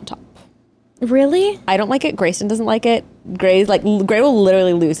don't go on top. Really? I don't like it. Grayson doesn't like it. Gray will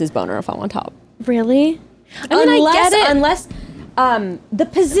literally lose his boner if I'm on top. Really? I mean, I get it. Unless the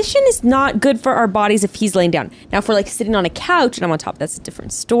position is not good for our bodies if he's laying down. Now, if we're like sitting on a couch and I'm on top, that's a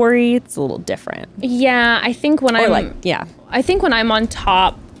different story. It's a little different. Yeah, I think when I think when I'm on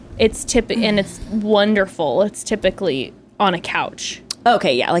top, it's and it's wonderful. It's typically on a couch.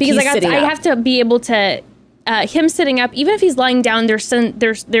 Okay, yeah, like because he's I have to be able to. Him sitting up, even if he's lying down, there's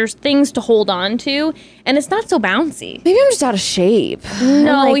things to hold on to, and it's not so bouncy. Maybe I'm just out of shape.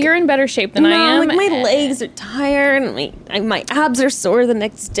 No, you're in better shape than I am. Like my legs are tired, and my abs are sore the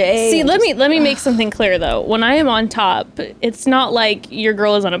next day. See, let me make something clear though. When I am on top, it's not like your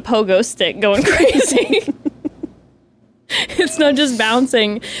girl is on a pogo stick going crazy. It's not just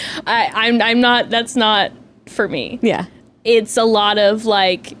bouncing. I'm not. That's not for me. Yeah, it's a lot of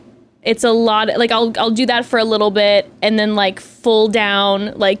like. It's a lot like I'll do that for a little bit and then like full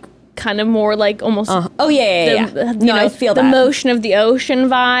down like kind of more like almost I feel the that motion of the ocean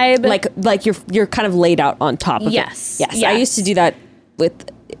vibe, like you're kind of laid out on top of it. Yes. I used to do that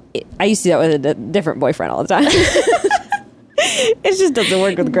with a different boyfriend all the time. It just doesn't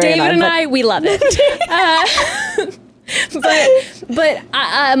work with Gray. David and I we love it. But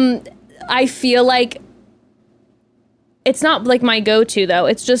I feel like it's not like my go-to though.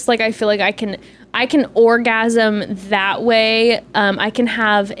 It's just like I feel like I can orgasm that way. I can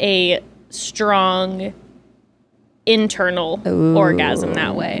have a strong internal orgasm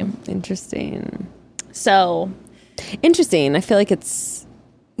that way. Interesting. So Interesting. I feel like it's,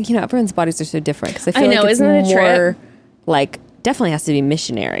 everyone's bodies are so different because I feel like it's isn't it a more trip? like definitely has to be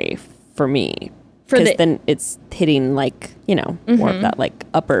missionary for me. For Because the- then it's hitting like, more of that like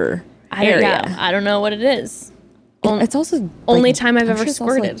upper area. Yeah, I don't know what it is. It's also Only like, time I've I'm ever sure it's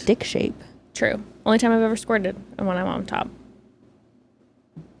also, like, squirted. dick shape. True. Only time I've ever squirted when I'm on top.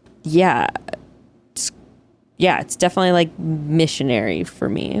 Yeah. It's definitely like missionary for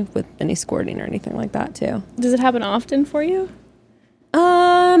me with any squirting or anything like that too. Does it happen often for you?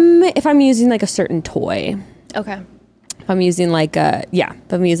 If I'm using like a certain toy, Okay. if I'm using like a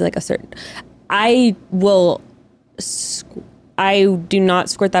certain, I will, I do not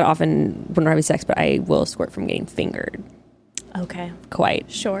squirt that often when we're having sex, but I will squirt from getting fingered Okay. quite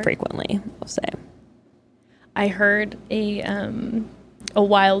Sure. frequently, I'll say. I heard a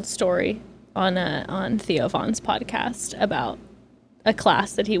wild story on Theo Vaughn's podcast about a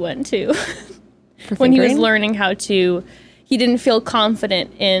class that he went to when he was fingering? learning how to. He didn't feel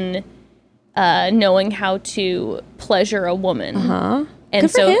confident in knowing how to pleasure a woman. Huh? And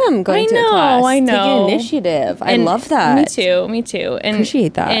Good for him going to a class. I know. Taking initiative. I And love that. Me too. And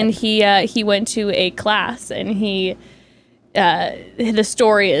Appreciate that. And he went to a class, and the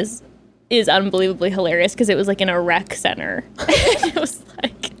story is unbelievably hilarious because it was like in a rec center. It was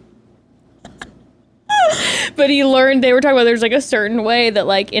like, but he learned, they were talking about there's like a certain way that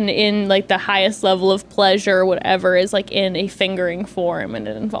like in like the highest level of pleasure or whatever is like in a fingering form, and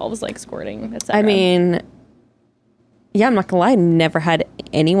it involves like squirting, etc. I mean, yeah, I'm not gonna lie. I never had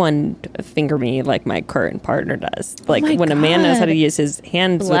anyone finger me like my current partner does. Like my when a man knows how to God. use his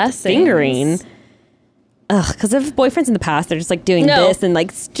hands Blessings. with fingering. Ugh, because of boyfriends in the past, they're just like doing No. this and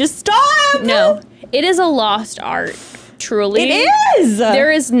like just stop. No, it is a lost art. Truly, it is.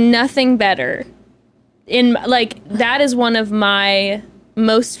 There is nothing better. In like that is one of my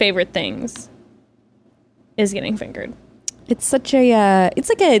most favorite things. Is getting fingered. It's such a. It's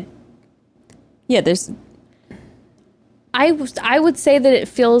like a. Yeah, there's. I would say that it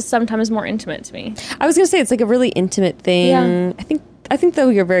feels sometimes more intimate to me. I was gonna say it's like a really intimate thing. Yeah. I think though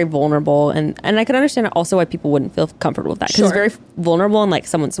you're very vulnerable, and I can understand also why people wouldn't feel comfortable with that because Sure. it's very vulnerable and like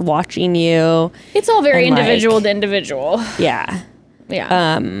someone's watching you. It's all very And, like, individual to indiviral. Yeah.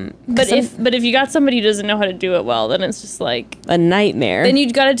 Yeah. But if you got somebody who doesn't know how to do it well, then it's just like A nightmare. then you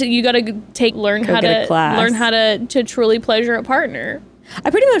gotta learn how get a to class. learn how to truly pleasure a partner. I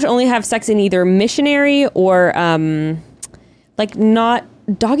pretty much only have sex in either missionary or like not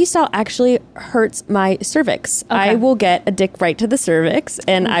doggy style actually hurts my cervix. I will get a dick right to the cervix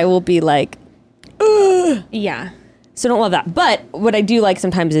and I will be like, Yeah. so don't love that. But what I do like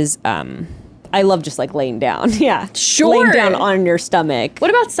sometimes is I love just like laying down. Yeah. Sure. Laying down on your stomach.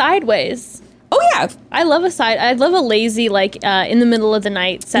 What about sideways? Oh yeah. I love a lazy like in the middle of the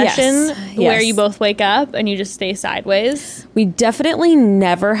night session where Yes. you both wake up and you just stay sideways. We definitely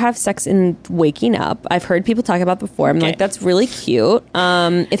never have sex in waking up. I've heard people talk about before. I'm like, that's really cute.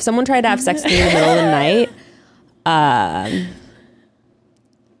 If someone tried to have sex with me in the middle of the night,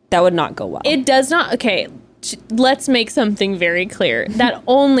 that would not go well. It does not. Okay, let's make something very clear. That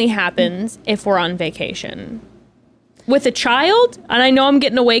only happens if we're on vacation. With a child, and I know I'm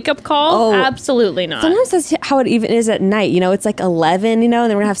getting a wake up call. Oh. Absolutely not. Sometimes that's how it even is at night. It's like 11, and then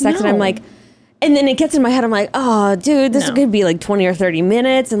we're gonna have sex, and I'm No. like, and then it gets in my head. I'm like, oh, dude, this No. could be like 20 or 30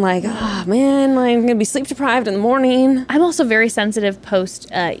 minutes, and like, oh man, like, I'm gonna be sleep deprived in the morning. I'm also very sensitive post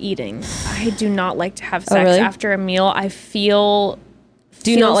eating. I do not like to have sex really? after a meal. I feel.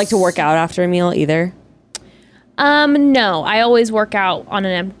 Do you not like to work out after a meal either? No, I always work out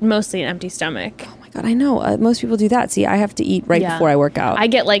on mostly an empty stomach. Oh my god, I know. Most people do that. See, I have to eat right Yeah. before I work out. I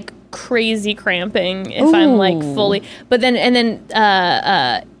get like crazy cramping if I'm like Ooh. fully. But then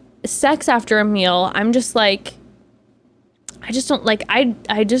sex after a meal, I'm just like, I just don't like. I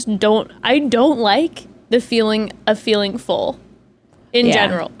don't like the feeling of feeling full. In Yeah.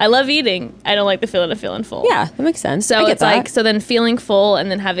 general, I love eating. I don't like the feeling of feeling full. Yeah, that makes sense. So I get it's like, that. so then feeling full and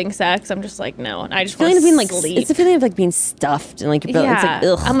then having sex, I'm just like, no. And I just want feeling to of being like sleep. it's a feeling of like being stuffed and like your belly. It's like,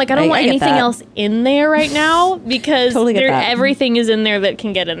 ugh. I'm like, I don't want get anything that. else in there right now because Totally get that. everything is in there that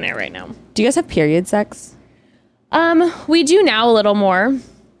can get in there right now. Do you guys have period sex? We do now a little more.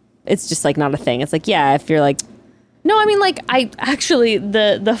 It's just like not a thing. It's like, yeah, if you're like, No, I mean like I actually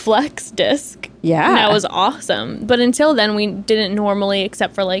the flex disc Yeah. And that was awesome. But until then, we didn't normally,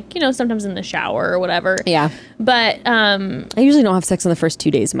 except for like, sometimes in the shower or whatever. Yeah. But I usually don't have sex on the first 2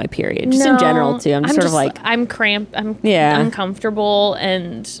 days of my period, just in general too. I'm sort of like, I'm cramped. I'm Yeah. uncomfortable,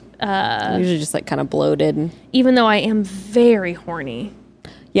 and I'm usually just like kind of bloated. even though I am very horny.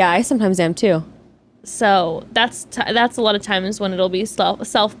 Yeah, I sometimes am too. So that's a lot of times when it'll be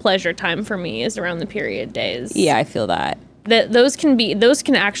self pleasure time for me is around the period days. Yeah, I feel that. Those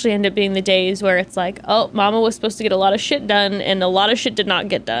can actually end up being the days where it's like, oh, mama was supposed to get a lot of shit done, and a lot of shit did not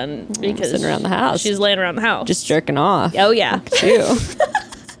get done because sitting around the house. She's laying around the house. Just jerking off. Oh yeah. Too.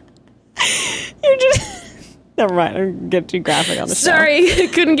 You're just. Never mind. I don't get too graphic on the show. Sorry, I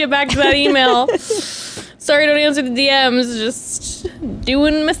couldn't get back to that email. Sorry, don't answer the DMs. Just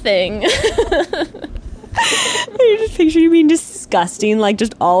doing my thing. You just picture you being disgusting, like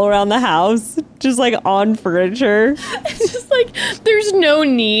just all around the house, just like on furniture. It's just like there's no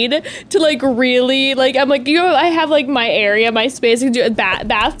need to like really like. I'm like I have like my area, my space. I can do a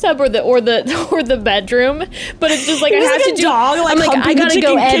bathtub or the bedroom, but it's just like I You're have like to a do. dog, like, I'm like I humping the gotta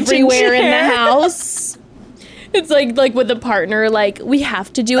go chicken kitchen everywhere in the chair. house. It's like with a partner, like we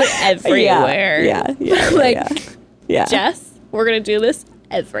have to do it everywhere. Yeah. Like yeah. Jess, we're gonna do this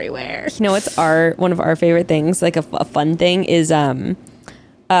everywhere. You know what's one of our favorite things, like a fun thing is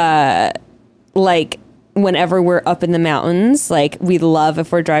like whenever we're up in the mountains, like we love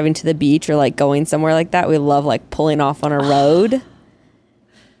if we're driving to the beach or like going somewhere like that, we love like pulling off on a road.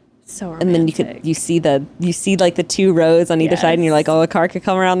 So romantic. And then you see like the two roads on either side, and you're like, oh, a car could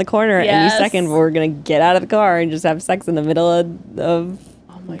come around the corner any second. But we're gonna get out of the car and just have sex in the middle of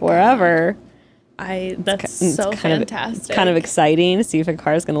wherever. That's so fantastic. It's kind of exciting to see if a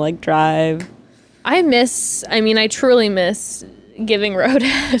car's gonna like drive. I truly miss giving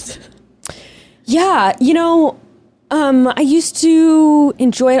roadhead. Yeah, I used to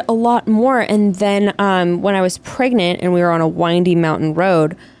enjoy it a lot more, and then when I was pregnant and we were on a windy mountain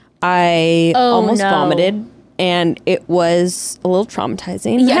road, I almost vomited, and it was a little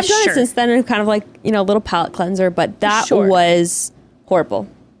traumatizing. Yeah, I've done it since then, and kind of like a little palate cleanser, but that was horrible.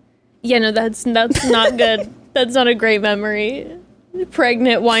 Yeah, no, that's not good. That's not a great memory.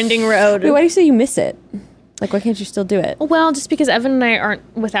 Pregnant winding road. Wait, why do you say you miss it? Like, why can't you still do it? Well, just because Evan and I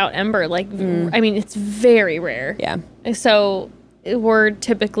aren't without Ember. Like, it's very rare. Yeah. So we're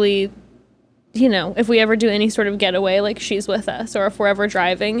typically, if we ever do any sort of getaway, like she's with us, or if we're ever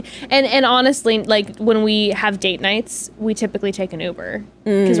driving. And honestly, like when we have date nights, we typically take an Uber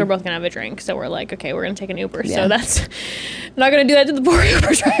because we're both gonna have a drink. So we're like, okay, we're gonna take an Uber. Yeah. So I'm not gonna do that to the poor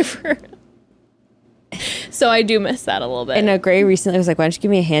Uber driver. So I do miss that a little bit. And Gray recently was like, why don't you give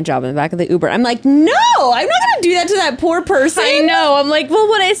me a hand job in the back of the Uber? I'm like, no, I'm not going to do that to that poor person. I know. I'm like, well,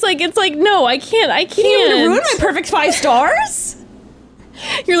 it's like, no, I can't. You're going to ruin my perfect 5 stars?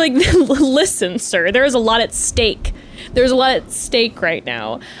 You're like, listen, sir, there is a lot at stake. There's a lot at stake right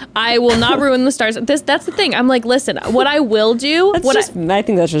now. I will not ruin the stars. That's the thing. I'm like, listen, what I will do. I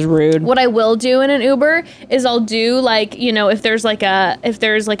think that's just rude. What I will do in an Uber is I'll do like, if there's like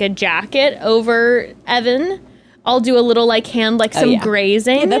a jacket over Evan, I'll do a little like hand, like some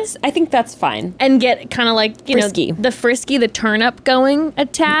grazing. Yeah, I think that's fine. And get kind of like, frisky. The turn up going a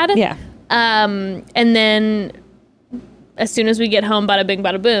tad. Yeah. And then as soon as we get home, bada bing,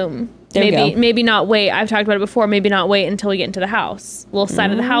 bada boom. Maybe not wait. I've talked about it before. Maybe not wait until we get into the house. Little side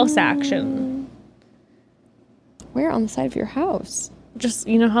of the house action. Where on the side of your house? Just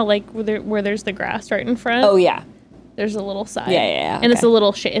how like where there's the grass right in front. Oh yeah. There's a little side. Yeah. And it's a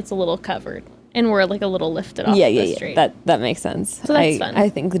little it's a little covered, and we're like a little lifted off the street. That makes sense. So that's fun. I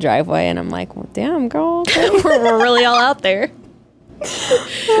think the driveway, and I'm like, well, damn, girl. we're really all out there.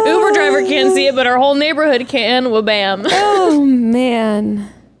 Uber driver can't see it, but our whole neighborhood can. Wha-bam. Oh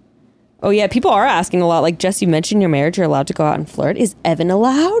man. Oh, yeah, people are asking a lot. Like, Jess, you mentioned your marriage. You're allowed to go out and flirt. Is Evan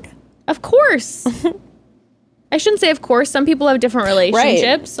allowed? Of course. I shouldn't say of course. Some people have different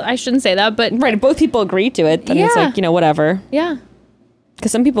relationships. Right. I shouldn't say that, but... Right, if both people agree to it, then it's like, whatever. Yeah.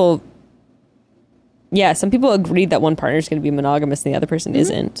 Because some people agreed that one partner is going to be monogamous and the other person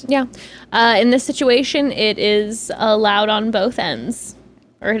isn't. Yeah. In this situation, it is allowed on both ends.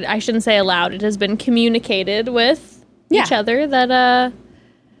 Or I shouldn't say allowed. It has been communicated with each other that...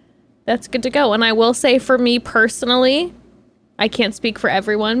 that's good to go. And I will say for me personally, I can't speak for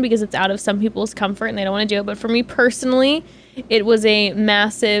everyone because it's out of some people's comfort and they don't want to do it. But for me personally, it was a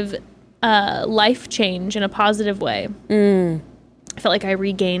massive life change in a positive way. I felt like I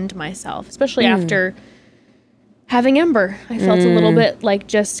regained myself, especially after having Ember. I felt a little bit like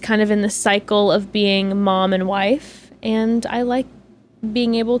just kind of in the cycle of being mom and wife. And I like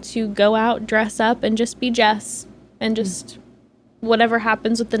being able to go out, dress up, and just be Jess and just... whatever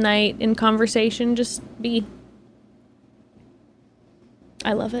happens with the night in conversation, just be.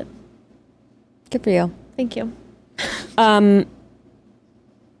 I love it. Good for you. Thank you.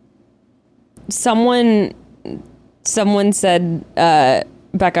 Someone said,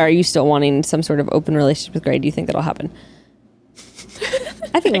 Becca, are you still wanting some sort of open relationship with Gray? Do you think that'll happen?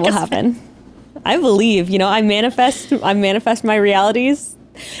 I think it will happen. I believe, I manifest my realities.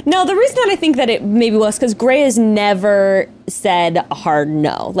 No, the reason that I think that it maybe was because Gray has never said a hard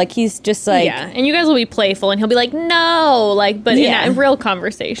no. Like, he's just like... Yeah, and you guys will be playful, and he'll be like, no, like, but in a real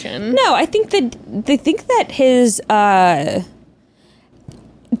conversation. No, I think that they think that his... to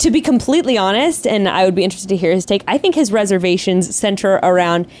be completely honest, and I would be interested to hear his take, I think his reservations center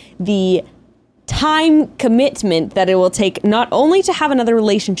around the time commitment that it will take not only to have another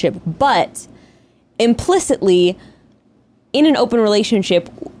relationship, but implicitly... in an open relationship,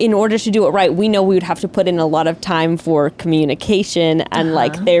 in order to do it right, we know we would have to put in a lot of time for communication and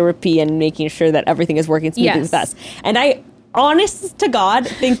like therapy and making sure that everything is working smoothly with us. And I, honest to God,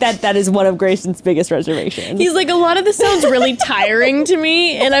 think that is one of Grayson's biggest reservations. He's like, a lot of this sounds really tiring to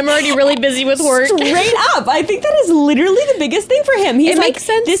me, and I'm already really busy with work. Straight up. I think that is literally the biggest thing for him. He's It like, makes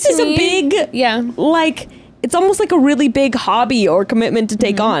sense this to is me. a big, like, it's almost like a really big hobby or commitment to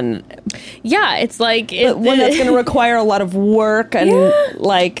take on. Yeah, it's like... But one that's going to require a lot of work and,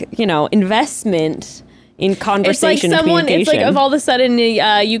 like, investment in conversation and communication. It's like if all of a sudden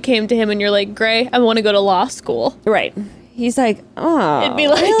you came to him and you're like, Gray, I want to go to law school. Right. He's like, oh, It'd be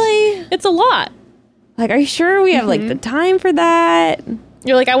like, really? It's a lot. Like, are you sure we have, like, the time for that?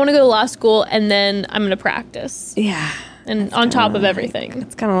 You're like, I want to go to law school, and then I'm going to practice. Yeah. And on top of everything.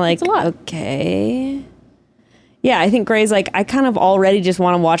 It's kind of like, It's a lot. okay. Yeah, I think Gray's like, I kind of already just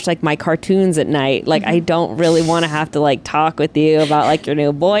want to watch like my cartoons at night. Like, I don't really want to have to like talk with you about like your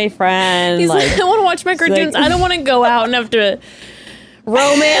new boyfriend. He's like, like I want to watch my cartoons. I don't want to go out and have to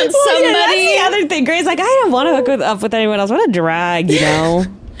romance well, yeah, somebody. that's the other thing. Gray's like, I don't want to hook up with anyone else. I want to drag,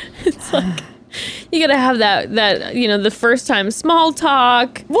 It's like, you gotta have that the first time small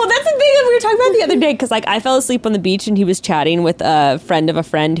talk. Well, that's the thing that we were talking about the other day, because like I fell asleep on the beach and he was chatting with a friend of a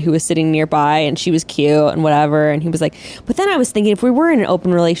friend who was sitting nearby, and she was cute and whatever, and he was like, but then I was thinking, if we were in an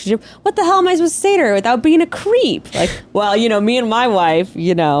open relationship, what the hell am I supposed to say to her without being a creep? Like, well, me and my wife,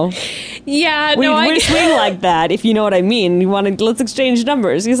 Yeah, we swing like that, if you know what I mean. Let's exchange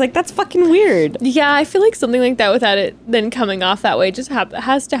numbers. He's like, that's fucking weird. Yeah, I feel like something like that without it then coming off that way just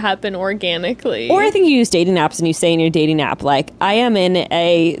has to happen organically. Or I think you use dating apps and you say in your dating app, like, I am in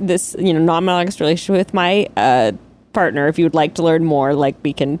this non-monogamous relationship with my partner. If you would like to learn more, like,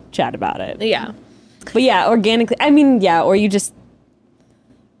 we can chat about it. Yeah. But yeah, organically, I mean, yeah, or you just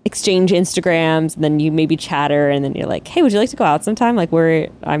exchange Instagrams and then you maybe chatter and then you're like, hey, would you like to go out sometime? Like,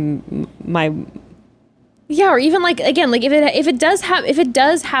 Yeah, or even like, again, like if it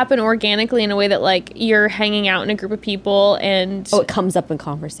does happen organically in a way that like you're hanging out in a group of people and it comes up in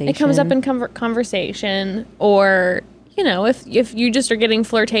conversation. It comes up in conversation, or if you just are getting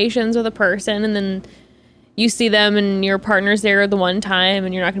flirtations with a person and then you see them and your partner's there the one time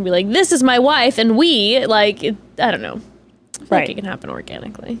and you're not going to be like, this is my wife and we like it, I don't know. I feel like it can happen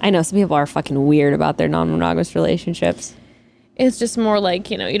organically. I know some people are fucking weird about their non-monogamous relationships. It's just more like,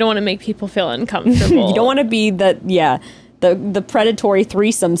 you don't want to make people feel uncomfortable. You don't want to be the predatory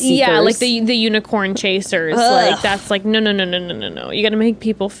threesome seekers. Yeah, like the unicorn chasers. Ugh. Like that's like no. You got to make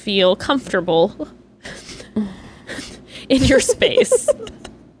people feel comfortable in your space.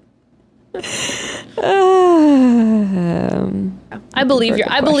 I believe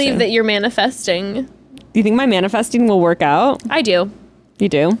that you're manifesting. Do you think my manifesting will work out? I do. You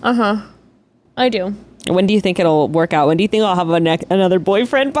do? I do. When do you think it'll work out? When do you think I'll have another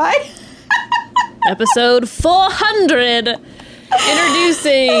boyfriend by? Episode 400.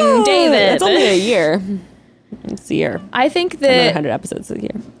 Introducing David. It's only a year. It's a year. I think Another that 100 episodes a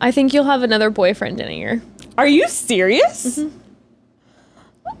year. I think you'll have another boyfriend in a year. Are you serious? Mm-hmm.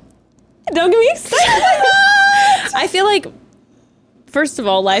 Don't get me excited. I feel like, first of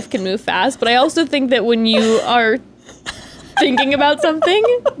all, life can move fast, but I also think that when you are thinking about something,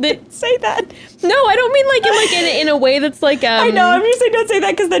 that say that. No, I don't mean like in a way that's like I know, I'm just saying don't say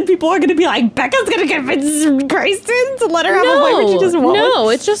that because then people are going to be like, Becca's going to convince Grayson to let her have a boyfriend she doesn't want. No,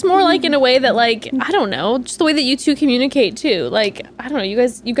 it's just more like in a way that like, I don't know, just the way that you two communicate too. Like, I don't know, you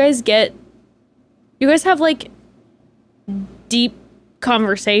guys have like deep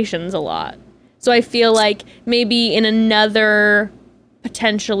conversations a lot. So I feel like maybe in another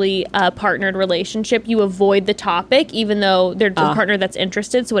potentially partnered relationship, you avoid the topic even though there's a partner that's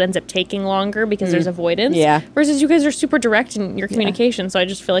interested, so it ends up taking longer because there's avoidance. Yeah. Versus you guys are super direct in your communication, so I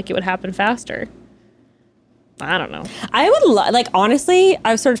just feel like it would happen faster. I don't know. I would like, honestly,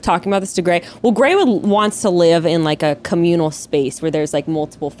 I was sort of talking about this to Gray. Well, Gray wants to live in like a communal space where there's like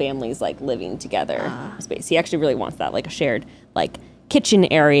multiple families like living together space. He actually really wants that, like a shared like kitchen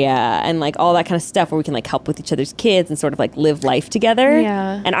area and like all that kind of stuff where we can like help with each other's kids and sort of like live life together.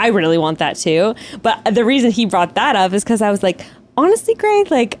 Yeah. And I really want that too. But the reason he brought that up is because I was like, honestly, Gray,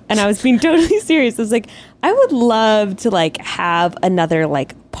 like, and I was being totally serious. I was like, I would love to like have another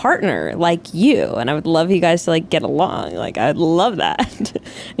like partner like you, and I would love you guys to like get along. Like, I'd love that. And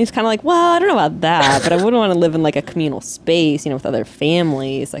he's kind of like, well, I don't know about that, but I wouldn't want to live in like a communal space, you know, with other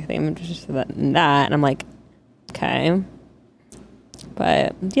families. Like, I think I'm interested in that. And I'm like, okay,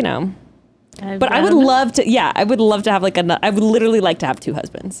 but you know, but I would love to. Yeah, I would love to have like I would literally like to have 2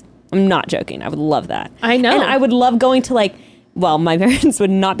 husbands. I'm not joking. I would love that. I know, and I would love going to like. Well, my parents would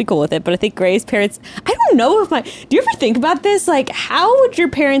not be cool with it, but I think Gray's parents, I don't know if do you ever think about this? Like, how would your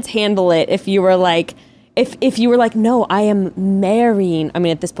parents handle it if you were like, if you were like, no, I am marrying, I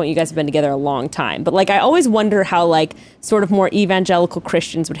mean, at this point, you guys have been together a long time, but like, I always wonder how like sort of more evangelical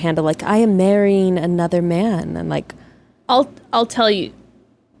Christians would handle like, I am marrying another man. And like, I'll tell you,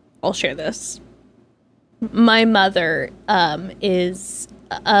 I'll share this. My mother is,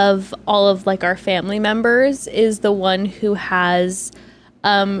 of all of like our family members, is the one who has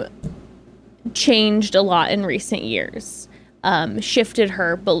changed a lot in recent years, shifted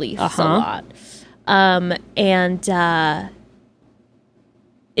her beliefs a lot, and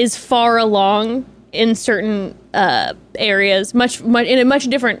is far along in certain areas, much in a much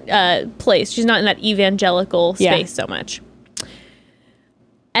different place. She's not in that evangelical space so much.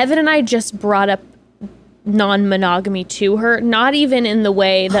 Evan and I just brought up non-monogamy to her, not even in the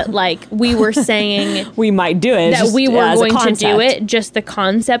way that like we were saying we might do it, that we were going to do it, just the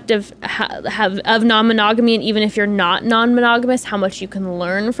concept of of non-monogamy, and even if you're not non-monogamous, how much you can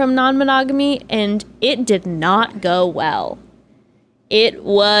learn from non-monogamy. And it did not go well. It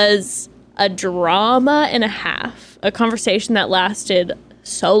was a drama and a half, a conversation that lasted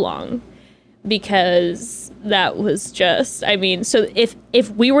so long, because that was just, I mean, so if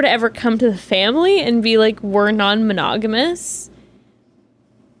we were to ever come to the family and be like, we're non-monogamous,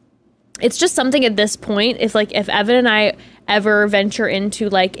 it's just something at this point, if Evan and I ever venture into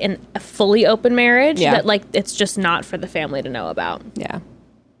like a fully open marriage, that like it's just not for the family to know about. Yeah.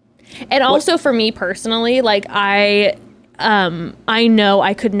 And also for me personally, like I know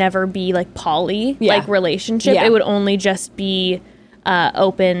I could never be like poly, like relationship. It would only just be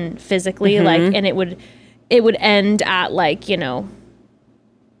open physically, like, and it would end at like, you know,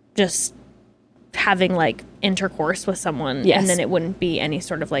 just having like intercourse with someone, and then it wouldn't be any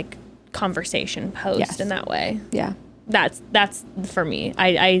sort of like conversation post in that way. Yeah, that's for me.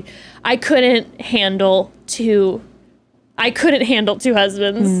 I couldn't handle 2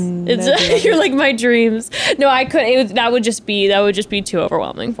 husbands. You're like my dreams. No, I couldn't. That would just be too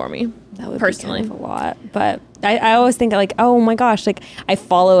overwhelming for me. That would personally be kind of a lot. But I always think like, oh my gosh, like I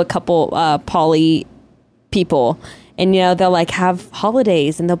follow a couple poly people, and you know, they'll like have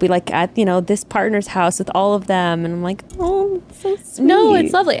holidays and they'll be like at, you know, this partner's house with all of them, and I'm like, oh, it's so sweet. No,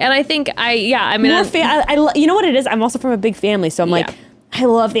 it's lovely. And I think you know what it is, I'm also from a big family, so I'm like, I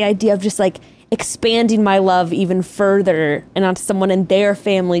love the idea of just like expanding my love even further and onto someone in their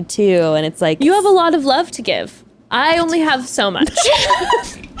family too. And it's like, you have a lot of love to give. I only have so much.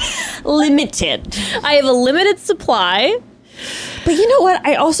 Limited. I have a limited supply. But you know what?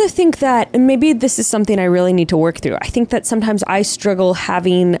 I also think that, and maybe this is something I really need to work through, I think that sometimes I struggle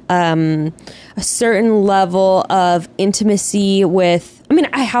having a certain level of intimacy with, I mean,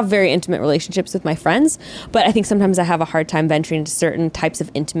 I have very intimate relationships with my friends, but I think sometimes I have a hard time venturing into certain types of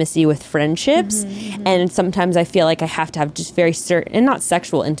intimacy with friendships. Mm-hmm. And sometimes I feel like I have to have just very certain, and not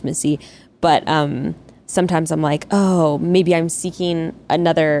sexual intimacy, but sometimes I'm like, oh, maybe I'm seeking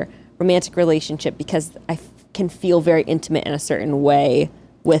another romantic relationship because I can feel very intimate in a certain way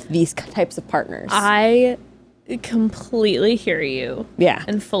with these types of partners. I completely hear you. Yeah.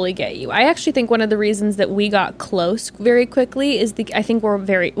 And fully get you. I actually think one of the reasons that we got close very quickly is I think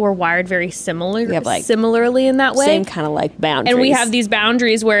we're wired very similarly in that way. Same kind of like boundaries. And we have these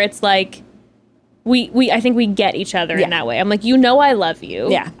boundaries where it's like I think we get each other in that way. I'm like, you know, I love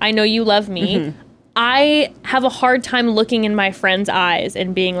you. Yeah. I know you love me. Mm-hmm. I have a hard time looking in my friend's eyes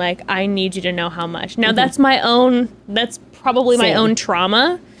and being like, I need you to know how much. Now, that's probably my own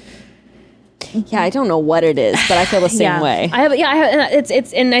trauma. Yeah, I don't know what it is, but I feel the same way. I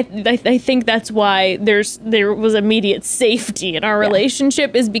think that's why there was immediate safety in our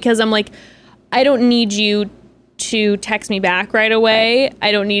relationship, is because I'm like, I don't need you to text me back right away.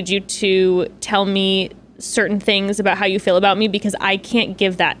 I don't need you to tell me certain things about how you feel about me because I can't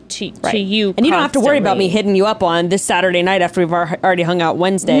give that to you. And you don't have to worry about me constantly. hitting you up on this Saturday night after we've already hung out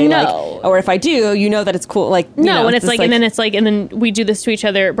Wednesday. No. Or if I do, you know that it's cool. Like, you No, know, and it's like, and then we do this to each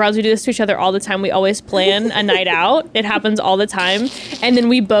other. Broads, we do this to each other all the time. We always plan a night out. It happens all the time. And then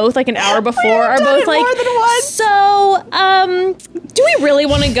we both, like an hour before, are both like, more than once. so, do we really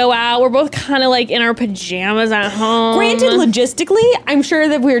want to go out? We're both kind of like in our pajamas at home. Granted, logistically, I'm sure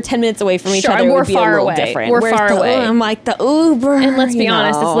that we're 10 minutes away from each Sure, other. and It we're would be far a little away. different. We're Whereas far away. I'm like the Uber. And let's be you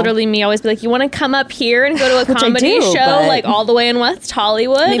honest, it's know. literally me always be like, you want to come up here and go to a Which I comedy do, show but- like all the way in West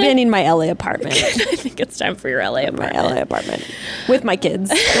Hollywood? Maybe I need my LA apartment. I think it's time for your LA My apartment. LA apartment with my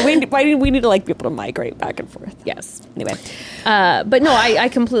kids. we need to like be able to migrate back and forth. Yes. Anyway, But no, I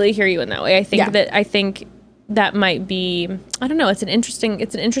completely hear you in that way. I think Yeah. I think that might be, I don't know, it's an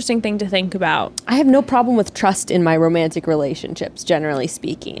interesting thing to think about. I have no problem with trust in my romantic relationships, generally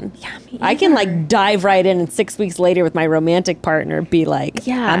speaking. Yeah, me I can either. like dive right in and 6 weeks later with my romantic partner be like,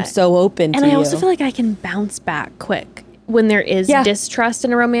 Yeah. I'm so open And to I you. also feel like I can bounce back quick when there is Yeah. distrust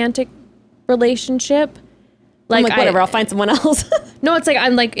in a romantic relationship. I'm like, whatever, I'll find someone else. No, it's like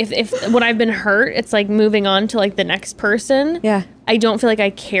I'm like if when I've been hurt, it's like moving on to like the next person. Yeah. I don't feel like I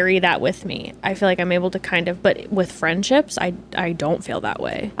carry that with me. I feel like I'm able to kind of, but with friendships, I don't feel that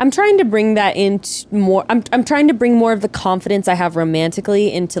way. I'm trying to bring that into more. I'm trying to bring more of the confidence I have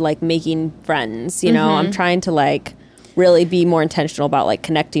romantically into like making friends. You know, Mm-hmm. I'm trying to like really be more intentional about like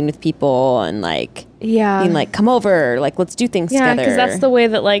connecting with people and like Yeah. being like, come over, like let's do things Yeah, together. because that's the way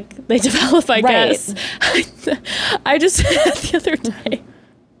that like they develop, I Right. guess. I just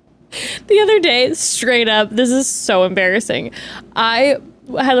the other day, straight up, this is so embarrassing. I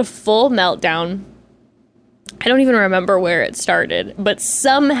had a full meltdown. I don't even remember where it started, but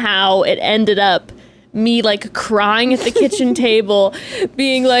somehow it ended up me like crying at the kitchen table,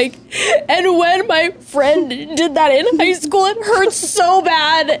 being like, and when my friend did that in high school, it hurt so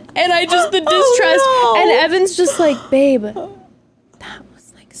bad. And I just, the distrust. no. And Evan's just like, babe, that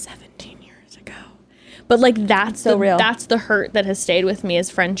was like 17 years ago. But like, that's So the real. That's the hurt that has stayed with me, is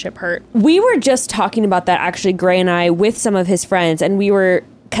friendship hurt. We were just talking about that actually, Gray and I, with some of his friends, and we were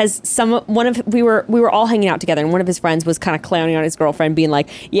because we were all hanging out together, and one of his friends was kind of clowning on his girlfriend, being like,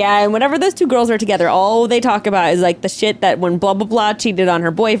 "Yeah, and whenever those two girls are together, all they talk about is like the shit that when blah blah blah cheated on her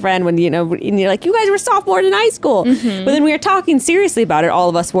boyfriend, when and you're like, you guys were sophomores in high school." But then we were talking seriously about it, all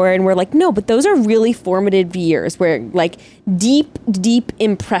of us were, and we're like, no, but those are really formative years where like deep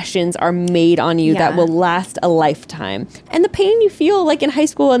impressions are made on you that Yeah. will last a lifetime. And the pain you feel like in high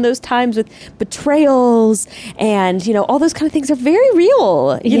school and those times with betrayals and all those kind of things are very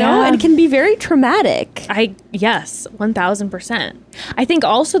real, you know, Yeah. and can be very traumatic. Yes, 1000%. I think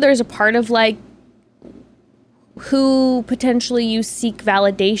also there's a part of like who potentially you seek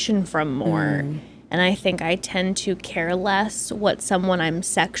validation from more. And I think I tend to care less what someone I'm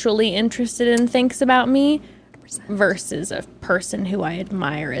sexually interested in thinks about me versus a person who I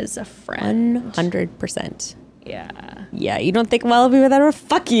admire as a friend. 100%. Yeah. Yeah, you don't think well of me without a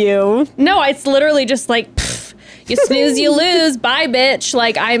fuck you. No, it's literally just like, pff, you snooze, you lose. Bye, bitch.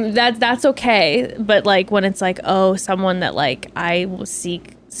 Like that's okay. But like when it's like, oh, someone that like I will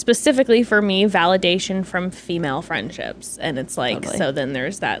seek specifically for me validation from female friendships, and it's like, Totally. so then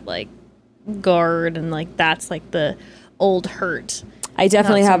there's that like guard, and like that's like the old hurt. I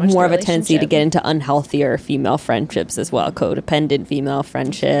definitely Not so have much more the of a tendency to relationship. get into unhealthier female friendships as well, codependent female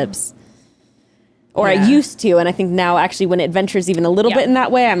friendships. Or I Yeah. used to, and I think now actually when it ventures even a little Yeah. bit in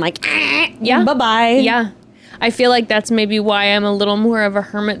that way, I'm like, Yeah. bye-bye. Yeah. I feel like that's maybe why I'm a little more of a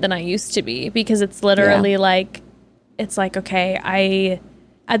hermit than I used to be, because it's literally like, it's like, okay,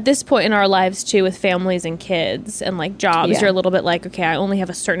 at this point in our lives too, with families and kids and like jobs, Yeah. you're a little bit like, okay, I only have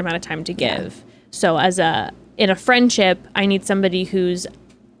a certain amount of time to give. So in a friendship, I need somebody who's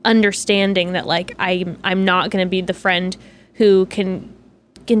understanding that like I'm not going to be the friend who can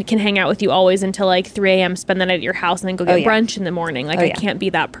hang out with you always until like 3 a.m., spend the night at your house, and then go get yeah. brunch in the morning. Like I yeah. can't be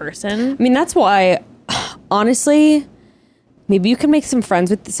that person. I mean, that's why, honestly, maybe you can make some friends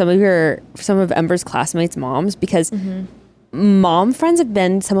with some of Ember's classmates' moms, because mom friends have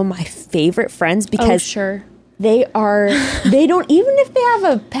been some of my favorite friends Oh, because sure. they don't, even if they have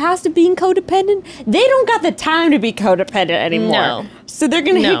a past of being codependent, they don't got the time to be codependent anymore. No. So they're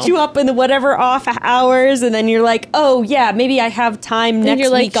going to No. hit you up in the whatever off hours, and then you're like, oh yeah, maybe I have time next you're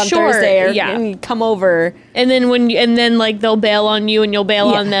like, week on sure, Thursday, or yeah. and you come over. And then like they'll bail on you and you'll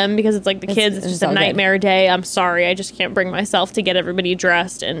bail Yeah. on them because it's like the kids. It's it's just a all good. nightmare day. I'm sorry, I just can't bring myself to get everybody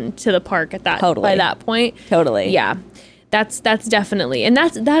dressed and to the park at that Totally. by that point. Totally. Yeah. that's definitely, and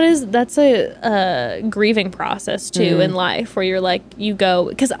that's a grieving process too in life, where you're like, you go,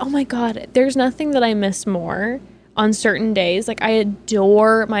 because oh my God, there's nothing that I miss more on certain days. Like, I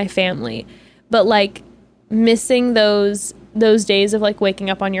adore my family, but like missing those days of like waking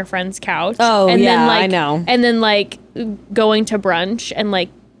up on your friend's couch. Oh, and yeah, then, like, I know. And then like going to brunch and like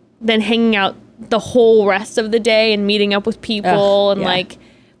then hanging out the whole rest of the day and meeting up with people and yeah. like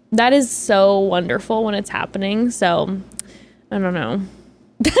that is so wonderful when it's happening. So I don't know.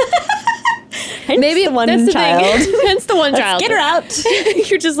 Maybe the one that's the child. thing. Hence the one child. Get her out.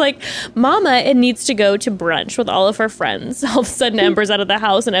 You're just like, Mama, it needs to go to brunch with all of her friends. All of a sudden, Ember's out of the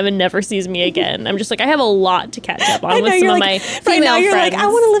house and Evan never sees me again. I'm just like, I have a lot to catch up on with some of my female right now you're friends. like, I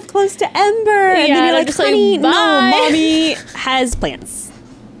want to live close to Ember. And Yeah, then and you're I'm like, just like, honey, no, bye. mommy has plans.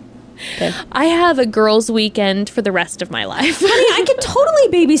 Okay. I have a girls' weekend for the rest of my life. I could totally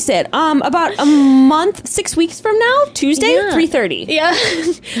babysit. About a month, 6 weeks from now, Tuesday, Yeah. 3:30. Yeah.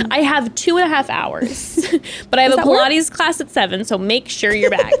 I have 2.5 hours, but I have a that work? Pilates class at 7, so make sure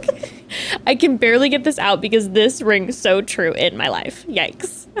you're back. I can barely get this out because this rings so true in my life.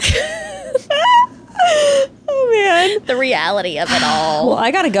 Yikes. Oh man. The reality of it all. Well,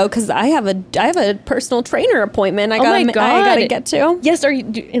 I gotta go because I have a personal trainer appointment. I Oh my God. gotta get to. Yes, are you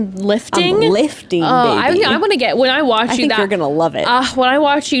in lifting? I'm lifting, Oh, baby. I want to get, when I watch I you think that. you're gonna love it. When I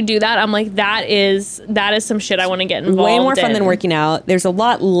watch you do that, I'm like, that is some shit I want to get involved Way more fun in. than working out. There's a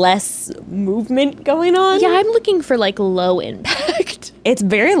lot less movement going on. Yeah, I'm looking for like low impact. It's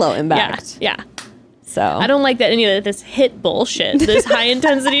very low impact. Yeah. So I don't like that any of this HIIT bullshit. This high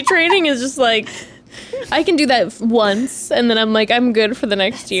intensity training is just like, I can do that once and then I'm like, I'm good for the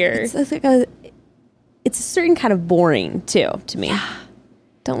next year. It's a certain kind of boring too to me.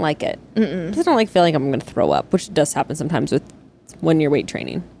 Don't like it. I just don't like feeling I'm going to throw up, which does happen sometimes when you're weight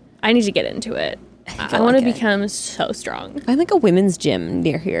training. I need to get into it. I I want to like it. become so strong. I think a women's gym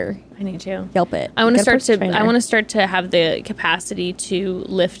near here. I need to. Yelp it. I want to Get a start personal to. I trainer. want to start to have the capacity to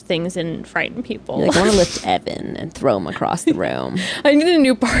lift things and frighten people. Like, I want to lift Evan and throw him across the room. I need a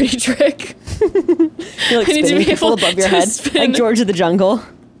new party trick. You're like I need to spinning be people able above your to head, spin. like George of the Jungle.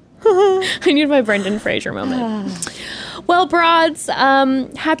 I need my Brendan Fraser moment. Well, Broads,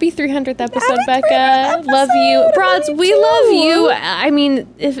 happy 300th episode, Becca. Love you. Broads, we love you. I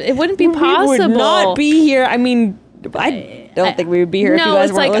mean, if it wouldn't be possible. We would not be here. I mean, I don't think we would be here if you No, guys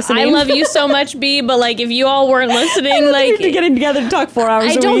it's weren't like, listening. I love you so much, B, but like, if you all weren't listening, like, We're getting together to talk 4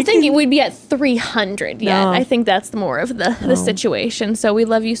 hours I a don't week. think we'd be at 300 yet. No. I think that's more of the situation. So we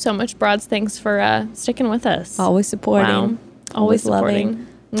love you so much, Broads. Thanks for sticking with us. Always supporting. Wow. Always loving. supporting.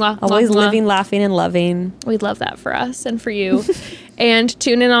 Mwah, Always mwah, mwah. living, laughing, and loving. We'd love that for us and for you. And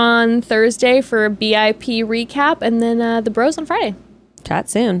tune in on Thursday for a BIP recap and then the bros on Friday. Chat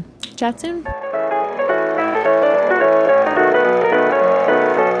soon. Chat soon.